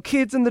still some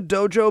kids in the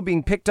dojo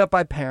being picked up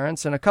by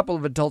parents and a couple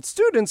of adult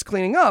students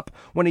cleaning up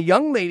when a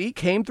young lady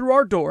came through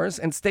our doors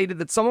and stated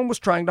that someone was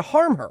trying to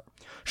harm her.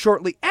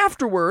 Shortly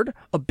afterward,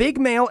 a big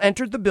male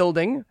entered the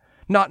building.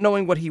 Not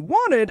knowing what he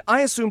wanted,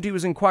 I assumed he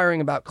was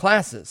inquiring about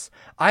classes.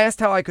 I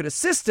asked how I could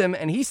assist him,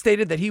 and he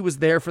stated that he was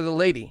there for the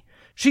lady.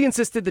 She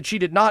insisted that she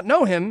did not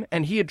know him,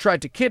 and he had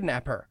tried to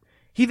kidnap her.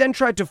 He then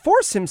tried to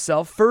force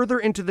himself further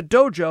into the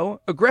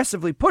dojo,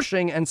 aggressively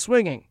pushing and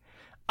swinging.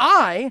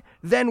 I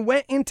then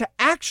went into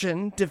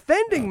action,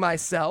 defending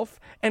myself,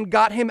 and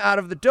got him out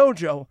of the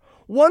dojo.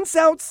 Once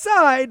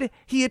outside,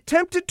 he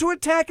attempted to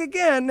attack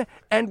again,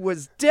 and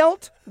was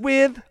dealt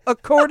with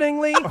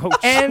accordingly.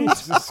 End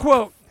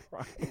quote.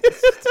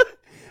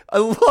 I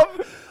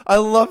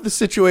love the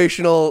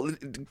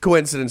situational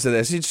coincidence of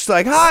this. He's just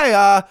like,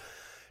 hi,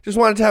 just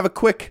wanted to have a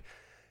quick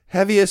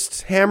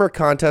heaviest hammer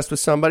contest with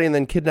somebody and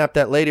then kidnap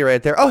that lady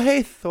right there. Oh,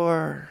 hey,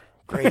 Thor.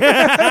 Great.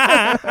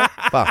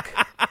 Fuck.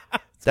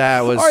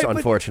 That was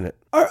unfortunate.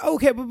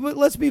 Okay, but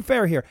let's be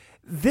fair here.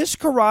 This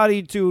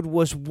karate dude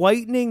was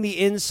whitening the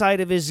inside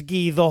of his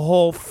gi the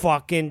whole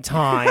fucking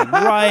time,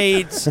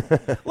 right?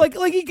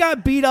 like he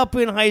got beat up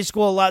in high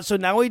school a lot, so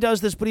now he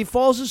does this, but he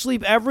falls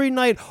asleep every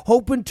night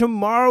hoping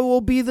tomorrow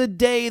will be the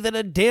day that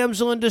a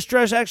damsel in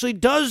distress actually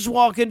does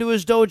walk into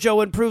his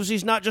dojo and proves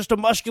he's not just a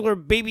muscular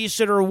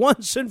babysitter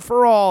once and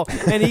for all.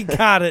 And he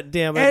got it,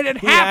 damn it. And it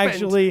he happened.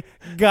 Actually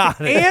got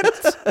it.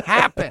 It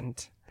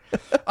happened.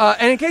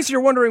 And in case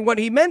you're wondering what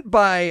he meant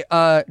by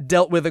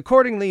dealt with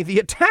accordingly, the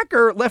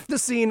attacker left the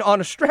scene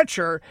on a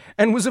stretcher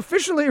and was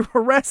officially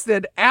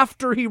arrested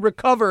after he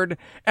recovered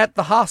at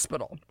the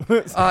hospital.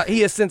 He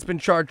has since been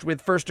charged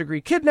with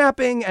first-degree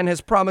kidnapping and has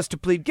promised to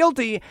plead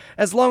guilty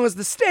as long as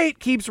the state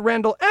keeps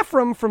Randall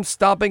Ephraim from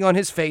stomping on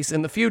his face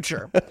in the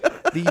future.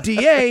 The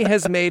DA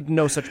has made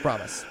no such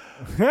promise.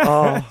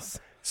 Oh,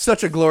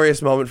 such a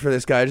glorious moment for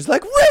this guy. Just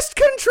like, wrist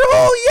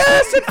control!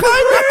 Yes, it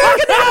finally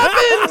fucking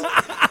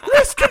happened!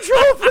 Wrist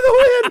control for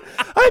the win!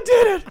 I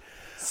did it!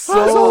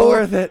 So it's all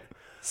worth it.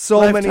 So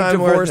Lifetime many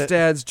divorced worth it.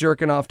 dads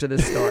jerking off to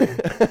this story.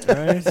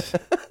 Right?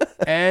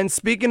 And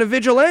speaking of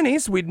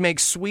vigilantes, we'd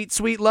make sweet,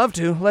 sweet love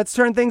to. Let's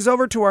turn things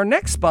over to our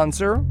next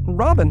sponsor,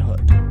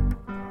 Robinhood.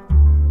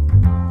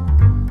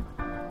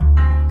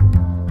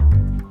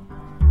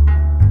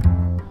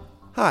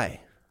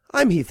 Hi,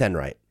 I'm Heath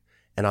Enright,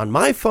 and on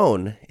my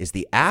phone is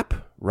the app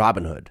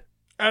Robinhood.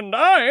 And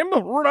I'm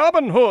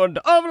Robin Hood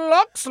of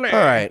Loxley. All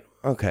right,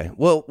 okay.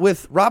 Well,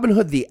 with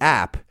Robinhood the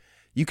app,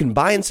 you can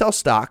buy and sell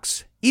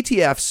stocks,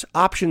 ETFs,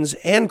 options,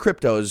 and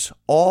cryptos,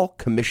 all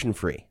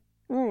commission-free.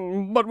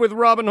 But with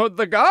Robin Hood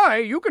the guy,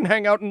 you can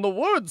hang out in the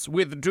woods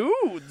with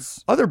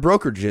dudes. Other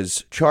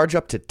brokerages charge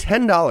up to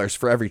 $10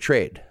 for every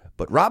trade,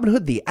 but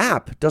Robinhood the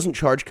app doesn't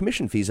charge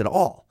commission fees at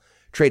all.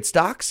 Trade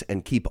stocks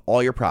and keep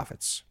all your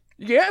profits.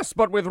 Yes,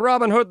 but with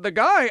Robin Hood the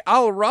guy,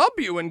 I'll rob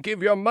you and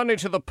give your money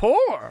to the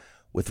poor.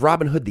 With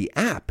Robinhood the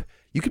app,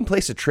 you can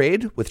place a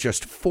trade with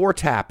just 4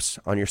 taps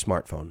on your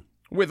smartphone.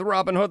 With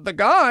Robin Hood the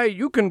guy,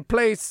 you can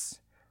place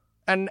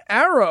an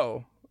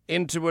arrow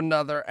into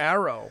another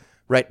arrow.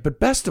 Right, but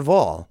best of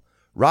all,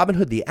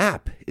 Robinhood the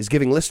app is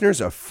giving listeners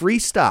a free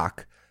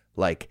stock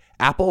like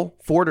Apple,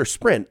 Ford, or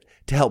Sprint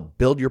to help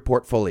build your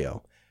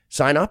portfolio.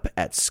 Sign up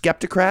at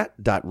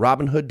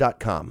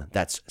skepticrat.robinhood.com.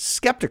 That's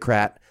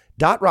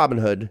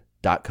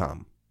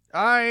skepticrat.robinhood.com.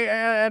 I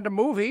had a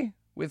movie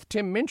with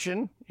Tim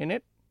Minchin in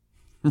it.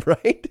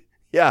 Right?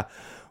 Yeah.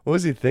 What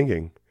was he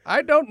thinking?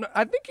 I don't know.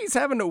 I think he's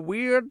having a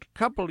weird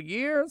couple of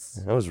years.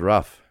 That was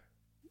rough.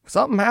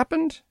 Something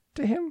happened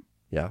to him.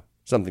 Yeah,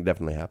 something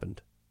definitely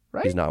happened.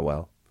 Right? He's not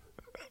well.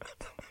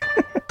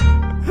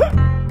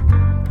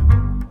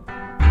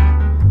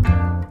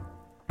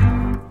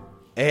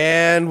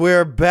 And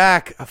we're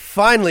back,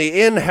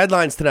 finally, in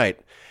headlines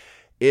tonight.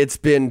 It's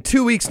been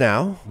 2 weeks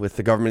now, with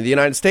the government of the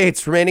United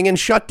States remaining in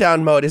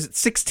shutdown mode. Is it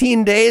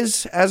 16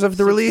 days as of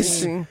the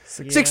release?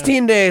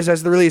 16 days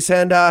as the release,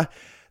 and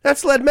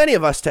that's led many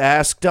of us to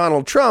ask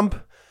Donald Trump,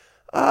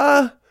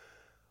 what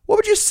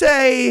would you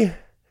say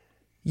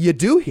you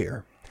do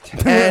here?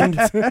 And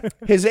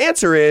his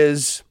answer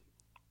is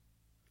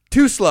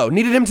too slow.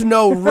 Needed him to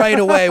know right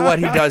away what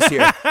he does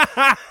here.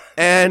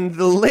 And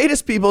the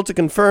latest people to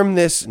confirm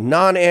this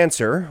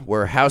non-answer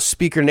were House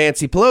Speaker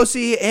Nancy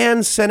Pelosi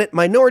and Senate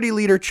Minority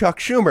Leader Chuck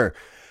Schumer,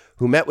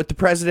 who met with the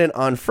president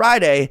on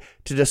Friday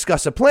to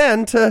discuss a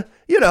plan to,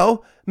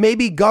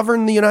 maybe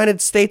govern the United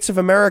States of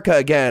America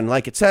again,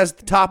 like it says at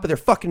the top of their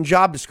fucking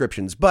job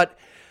descriptions. But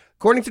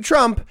according to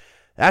Trump,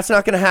 that's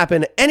not going to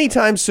happen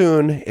anytime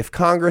soon if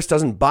Congress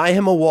doesn't buy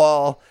him a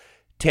wall.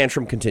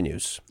 Tantrum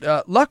continues.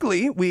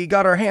 Luckily, we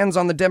got our hands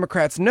on the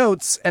Democrats'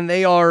 notes, and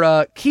they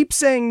are keep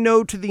saying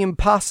no to the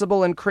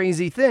impossible and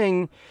crazy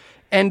thing.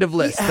 End of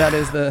list. Yeah.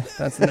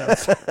 That's the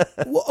notes.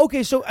 Well,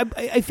 okay, so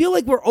I feel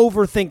like we're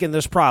overthinking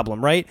this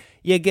problem, right?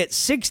 You get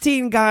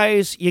 16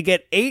 guys, you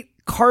get 8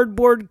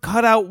 cardboard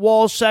cutout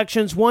wall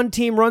sections. One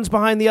team runs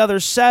behind the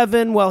other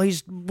 7 while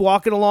he's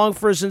walking along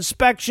for his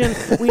inspection.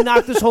 We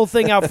knock this whole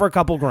thing out for a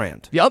couple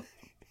grand. Yep.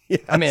 Yeah,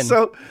 I'm in.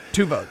 So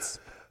 2 votes.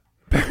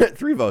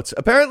 3 votes.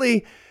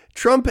 Apparently,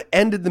 Trump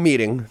ended the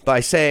meeting by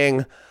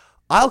saying,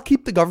 I'll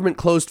keep the government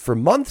closed for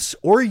months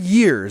or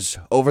years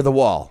over the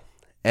wall.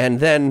 And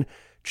then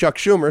Chuck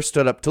Schumer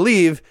stood up to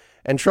leave,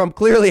 and Trump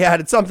clearly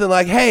added something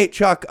like, hey,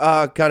 Chuck,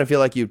 kind of feel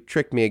like you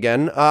tricked me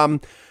again.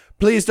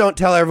 Please don't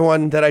tell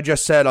everyone that I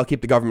just said I'll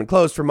keep the government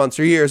closed for months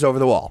or years over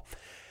the wall.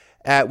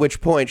 At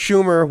which point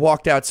Schumer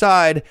walked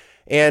outside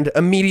and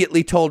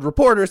immediately told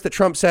reporters that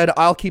Trump said,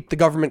 I'll keep the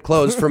government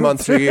closed for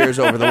months or years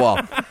over the wall.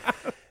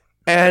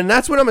 And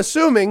that's when I'm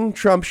assuming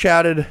Trump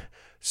shouted a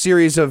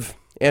series of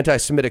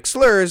anti-Semitic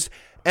slurs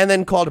and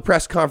then called a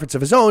press conference of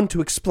his own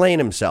to explain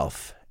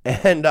himself.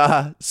 And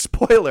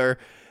spoiler,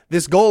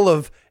 this goal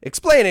of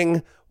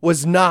explaining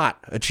was not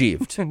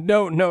achieved.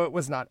 No, it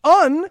was not.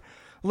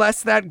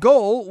 Unless that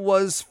goal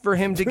was for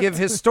him to give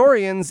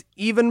historians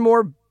even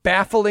more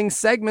baffling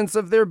segments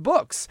of their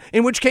books,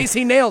 in which case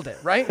he nailed it,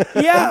 right?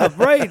 Yeah,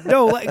 right.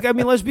 No,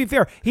 let's be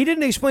fair. He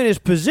didn't explain his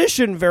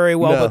position very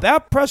well, but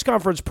that press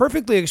conference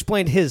perfectly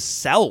explained his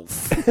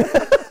self.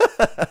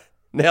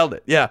 Nailed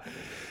it, yeah.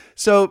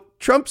 So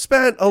Trump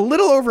spent a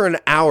little over an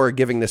hour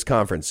giving this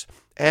conference,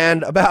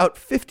 and about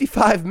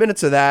 55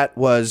 minutes of that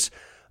was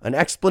an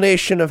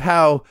explanation of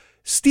how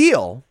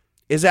steel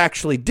is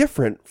actually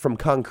different from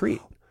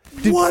concrete.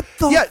 What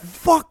the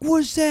fuck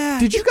was that?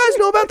 Did you guys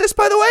know about this,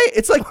 by the way?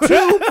 It's like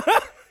 2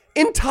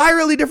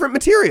 entirely different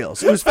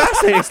materials. It was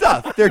fascinating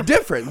stuff. They're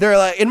different. They're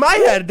like, in my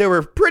head, they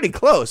were pretty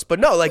close, but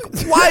no, like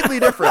widely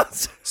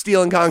different.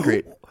 Steel and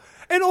concrete.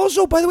 And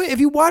also, by the way, if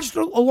you watched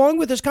along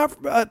with this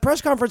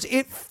press conference,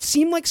 it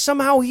seemed like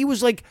somehow he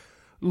was like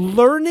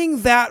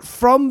learning that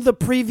from the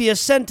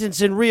previous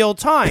sentence in real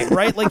time,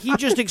 right? Like he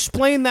just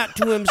explained that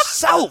to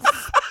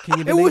himself.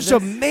 It was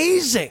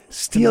amazing.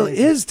 Steel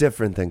is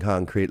different than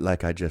concrete,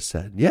 like I just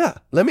said. Yeah,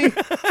 let me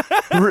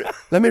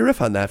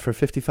riff on that for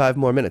 55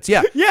 more minutes.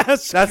 Yeah,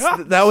 yes,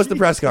 that was the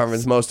press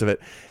conference, most of it,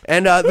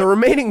 and the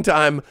remaining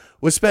time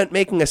was spent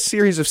making a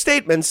series of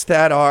statements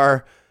that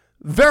are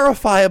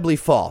verifiably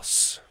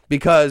false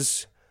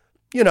because,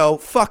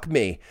 fuck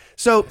me.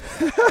 So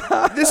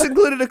this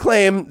included a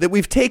claim that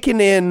we've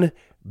taken in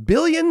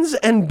billions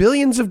and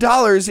billions of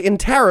dollars in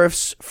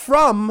tariffs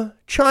from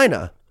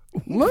China.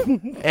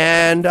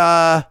 And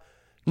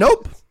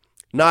nope,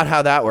 not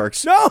how that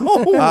works.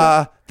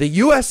 No. The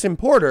U.S.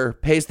 importer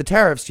pays the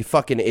tariffs, you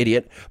fucking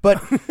idiot. But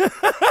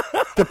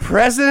the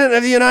president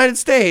of the United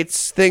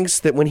States thinks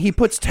that when he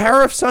puts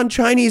tariffs on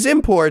Chinese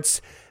imports,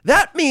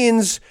 that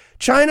means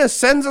China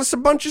sends us a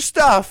bunch of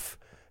stuff.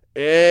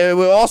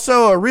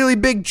 Also a really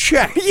big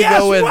check to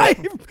go with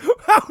it.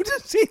 How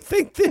does he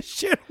think this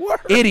shit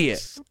works?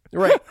 Idiot.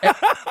 Right.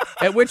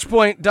 At which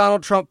point,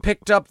 Donald Trump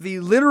picked up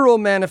the literal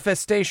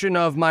manifestation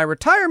of my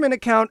retirement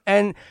account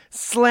and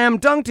slam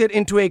dunked it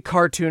into a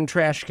cartoon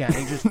trash can.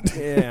 He just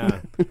yeah.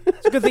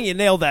 It's a good thing you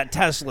nailed that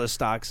Tesla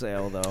stock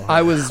sale, though.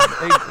 I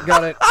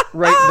got it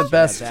right the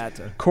best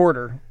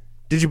quarter.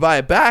 Did you buy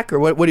it back, or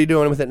what are you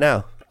doing with it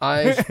now?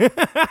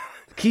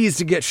 Keys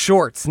to get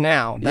shorts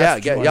now.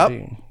 That's yep.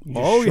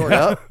 Short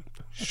yeah.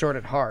 Short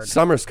it hard.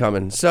 Summer's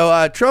coming.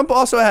 So Trump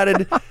also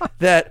added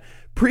that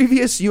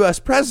previous U.S.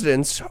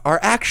 presidents are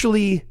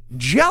actually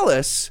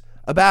jealous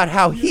about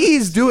how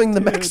he's doing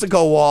the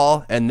Mexico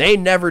wall, and they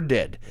never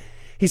did.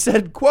 He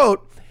said,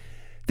 quote,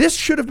 "This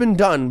should have been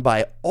done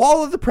by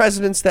all of the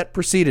presidents that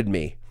preceded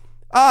me."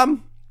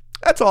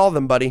 That's all of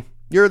them, buddy.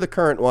 You're the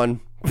current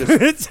one.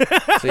 Just, so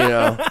you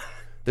know,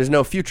 there's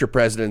no future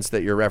presidents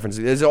that you're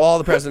referencing. There's all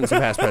the presidents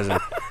and past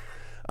presidents.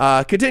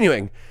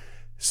 Continuing.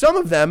 "Some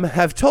of them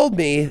have told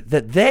me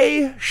that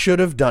they should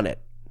have done it."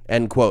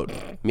 End quote.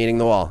 Meaning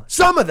the wall.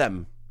 Some of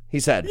them, he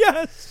said.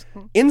 Yes.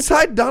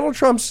 Inside Donald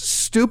Trump's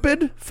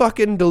stupid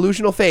fucking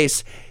delusional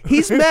face,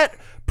 he's met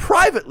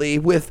privately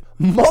with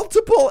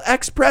multiple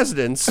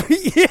ex-presidents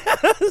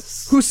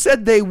Yes. who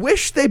said they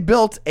wish they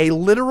built a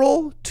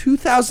literal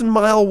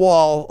 2,000-mile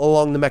wall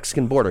along the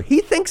Mexican border. He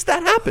thinks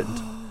that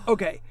happened.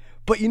 Okay,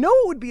 but you know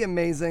what would be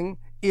amazing?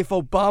 If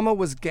Obama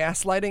was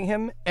gaslighting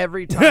him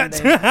every time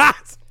they...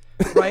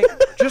 Right?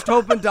 Just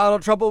hoping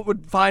Donald Trump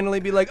would finally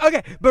be like,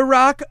 okay,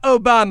 Barack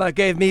Obama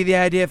gave me the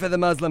idea for the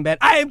Muslim ban.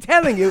 I am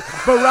telling you,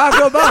 Barack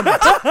Obama.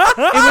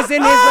 It was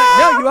in his...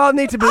 No, you all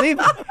need to believe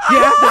me.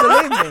 You have to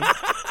believe me.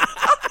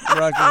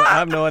 Barack Obama, I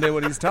have no idea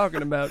what he's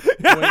talking about.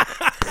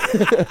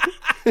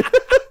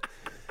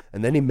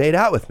 And then he made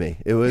out with me.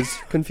 It was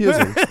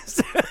confusing.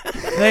 Please.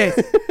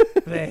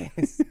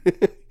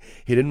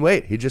 He didn't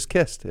wait. He just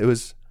kissed. It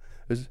was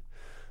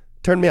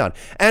turned me on.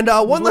 And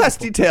one last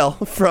detail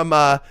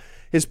from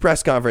his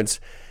press conference.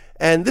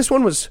 And this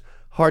one was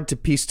hard to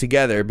piece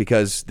together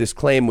because this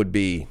claim would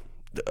be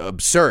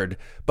absurd.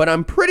 But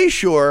I'm pretty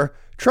sure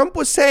Trump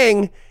was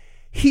saying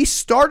he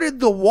started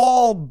the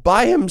wall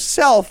by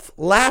himself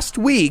last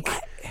week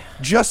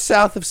just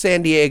south of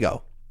San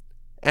Diego.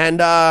 And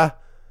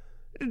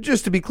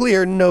just to be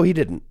clear, no, he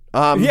didn't.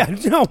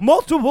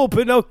 Multiple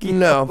Pinocchios.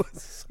 No.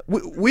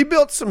 We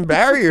built some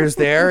barriers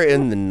there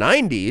in the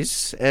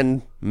 90s,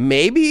 and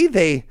maybe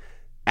they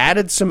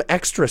added some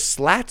extra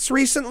slats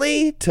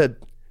recently to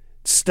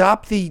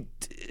stop the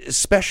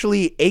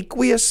especially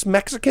aqueous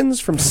Mexicans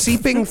from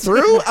seeping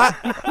through.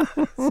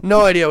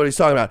 No idea what he's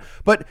talking about.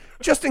 But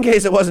just in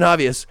case it wasn't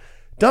obvious,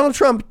 Donald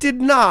Trump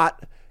did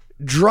not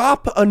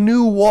drop a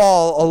new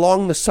wall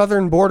along the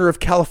southern border of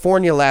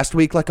California last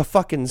week like a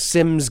fucking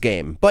Sims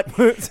game. But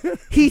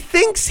he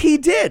thinks he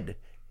did.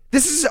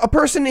 This is a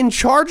person in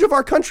charge of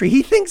our country.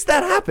 He thinks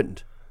that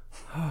happened.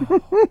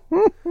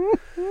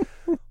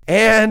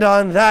 And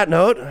on that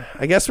note,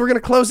 I guess we're going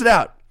to close it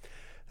out.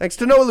 Thanks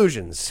to No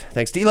Illusions.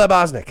 Thanks to Eli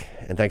Bosnick.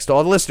 And thanks to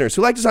all the listeners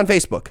who liked us on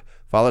Facebook,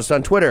 follow us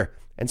on Twitter,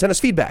 and send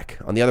us feedback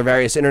on the other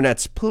various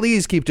internets.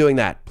 Please keep doing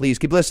that. Please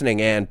keep listening.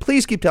 And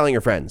please keep telling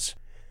your friends.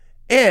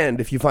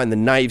 And if you find the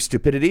naive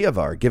stupidity of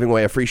our giving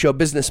away a free show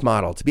business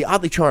model to be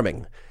oddly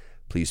charming,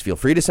 please feel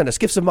free to send us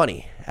gifts of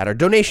money at our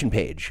donation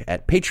page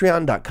at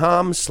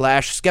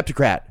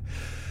patreon.com/Skepticrat.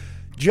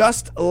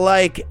 Just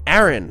like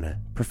Aaron,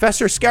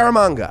 Professor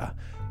Scaramanga,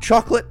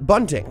 Chocolate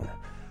Bunting,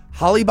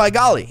 Holly by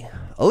Golly,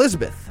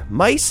 Elizabeth,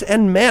 Mice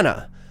and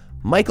Manna,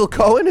 Michael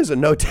Cohen is a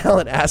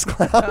no-talent ass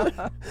clown,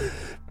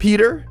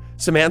 Peter,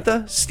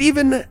 Samantha,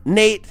 Stephen,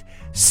 Nate,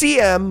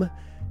 CM,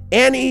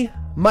 Annie,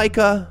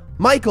 Micah,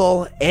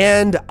 Michael,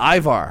 and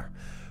Ivar,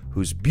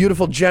 whose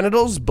beautiful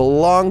genitals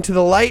belong to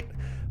the light,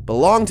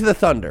 belong to the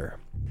thunder.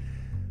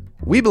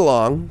 We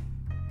belong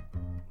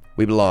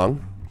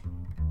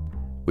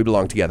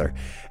together.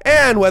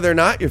 And whether or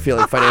not you're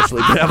feeling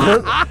financially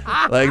benevolent,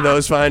 like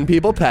those fine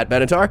people, Pat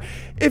Benatar,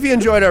 if you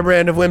enjoyed our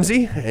brand of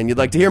whimsy and you'd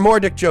like to hear more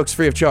dick jokes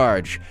free of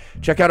charge,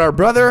 check out our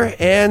brother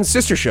and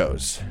sister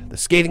shows, The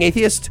Scathing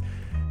Atheist,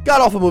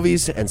 God Awful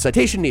Movies, and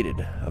Citation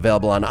Needed,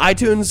 available on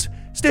iTunes,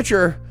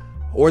 Stitcher,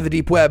 or the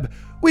deep web.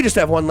 We just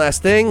have one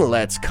last thing.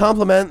 Let's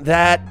compliment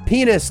that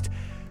pianist.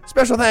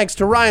 Special thanks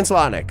to Ryan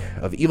Slotnick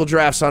of Evil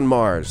Giraffes on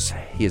Mars.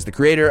 He is the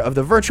creator of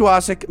the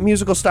virtuosic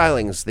musical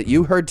stylings that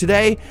you heard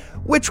today,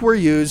 which were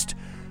used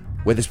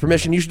with his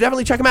permission. You should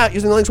definitely check him out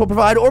using the links we'll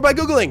provide or by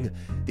Googling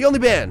the only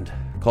band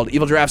called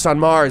Evil Giraffes on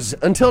Mars.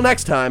 Until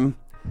next time,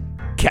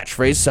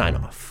 catchphrase sign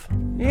off.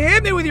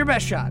 Hit me with your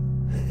best shot.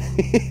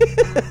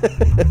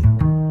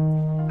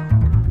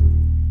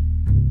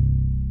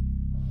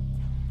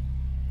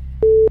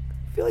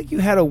 I feel like you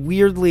had a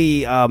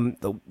weirdly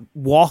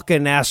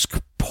Walken-esque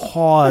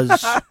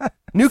pause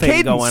New thing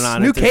cadence going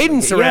on. New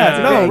cadence around Yeah,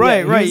 today. no,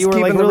 right. He's You were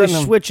like keeping the really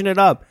rhythm. switching it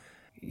up.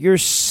 Your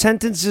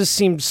sentences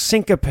seemed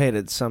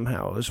syncopated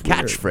somehow. It was weird.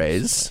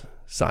 Catchphrase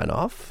sign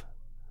off.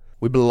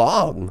 We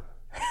belong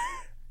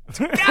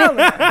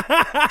Together.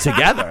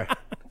 together.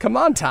 Come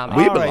on, Tommy.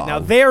 We All right, belong. now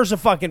there's a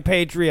fucking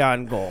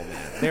Patreon goal,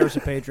 man. There's a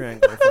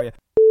Patreon goal for you.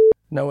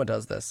 Noah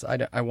does this.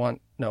 I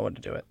want Noah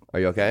to do it. Are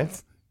you okay?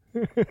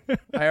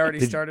 I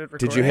already started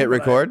recording. Did you hit but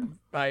record?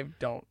 I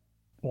don't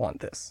want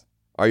this.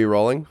 Are you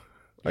rolling?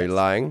 Are you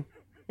lying?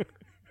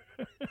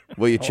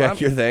 Will you check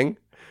your thing?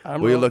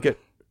 Will you look at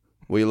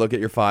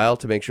your file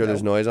to make sure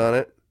there's noise on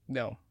it?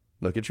 No.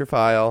 Look at your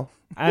file.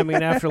 I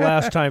mean, after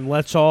last time,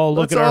 let's all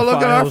look Let's all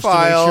look at our files to make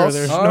files. sure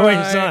there's All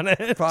noise right. on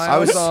it. I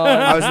was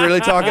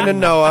really talking to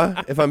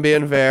Noah, if I'm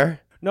being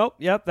fair. Nope.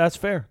 Yep. That's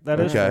fair. That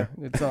is Okay. fair.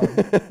 It's on.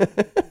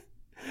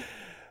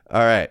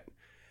 All right.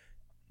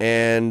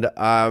 And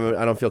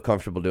I don't feel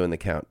comfortable doing the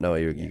count. No,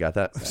 you got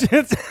that?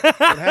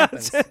 What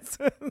happens?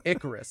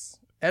 Icarus.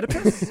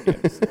 Oedipus?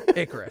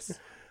 Icarus.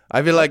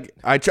 I feel like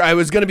I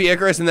was going to be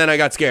Icarus, and then I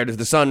got scared.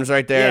 The sun was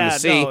right there and the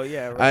sea. No,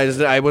 yeah,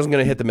 right. I wasn't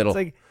going to hit the middle. It's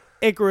like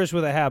Icarus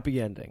with a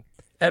happy ending.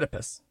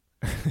 Oedipus.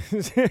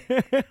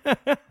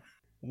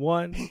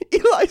 1,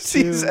 Eli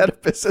sees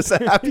Oedipus as a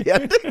happy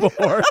ending.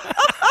 4,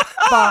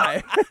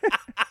 5.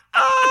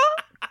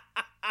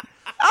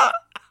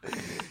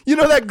 You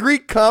know that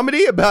Greek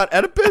comedy about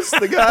Oedipus?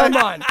 The guy? Come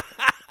on.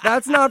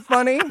 That's not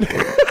funny.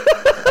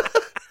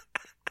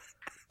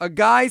 A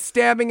guy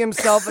stabbing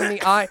himself in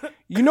the eye.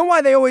 You know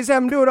why they always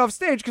have him do it off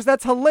stage? Because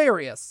that's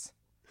hilarious.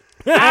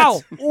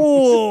 Ow!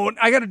 Ooh,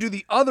 I got to do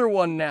the other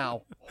one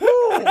now.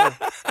 Ooh.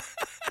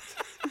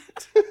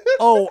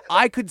 Oh,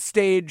 I could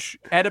stage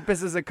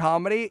Oedipus as a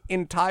comedy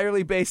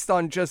entirely based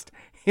on just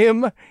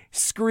him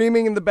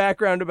screaming in the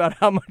background about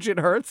how much it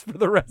hurts for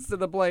the rest of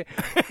the play.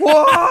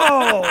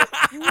 Whoa!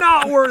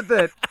 Not worth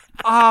it.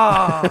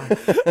 Ah.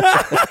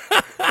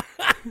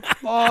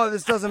 Oh,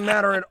 this doesn't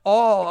matter at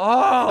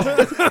all. Oh.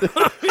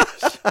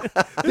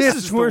 This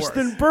is worse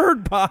than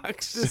Bird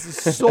Box. This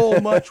is so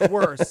much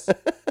worse.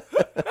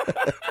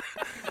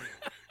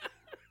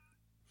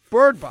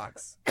 Bird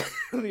Box.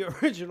 The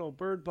original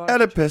Bird Box.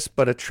 Oedipus,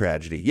 but a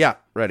tragedy. Yeah,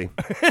 ready.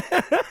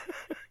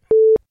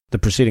 The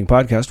preceding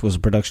podcast was a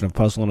production of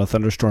Puzzle in a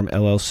Thunderstorm,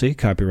 LLC.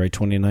 Copyright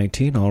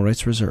 2019. All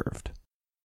rights reserved.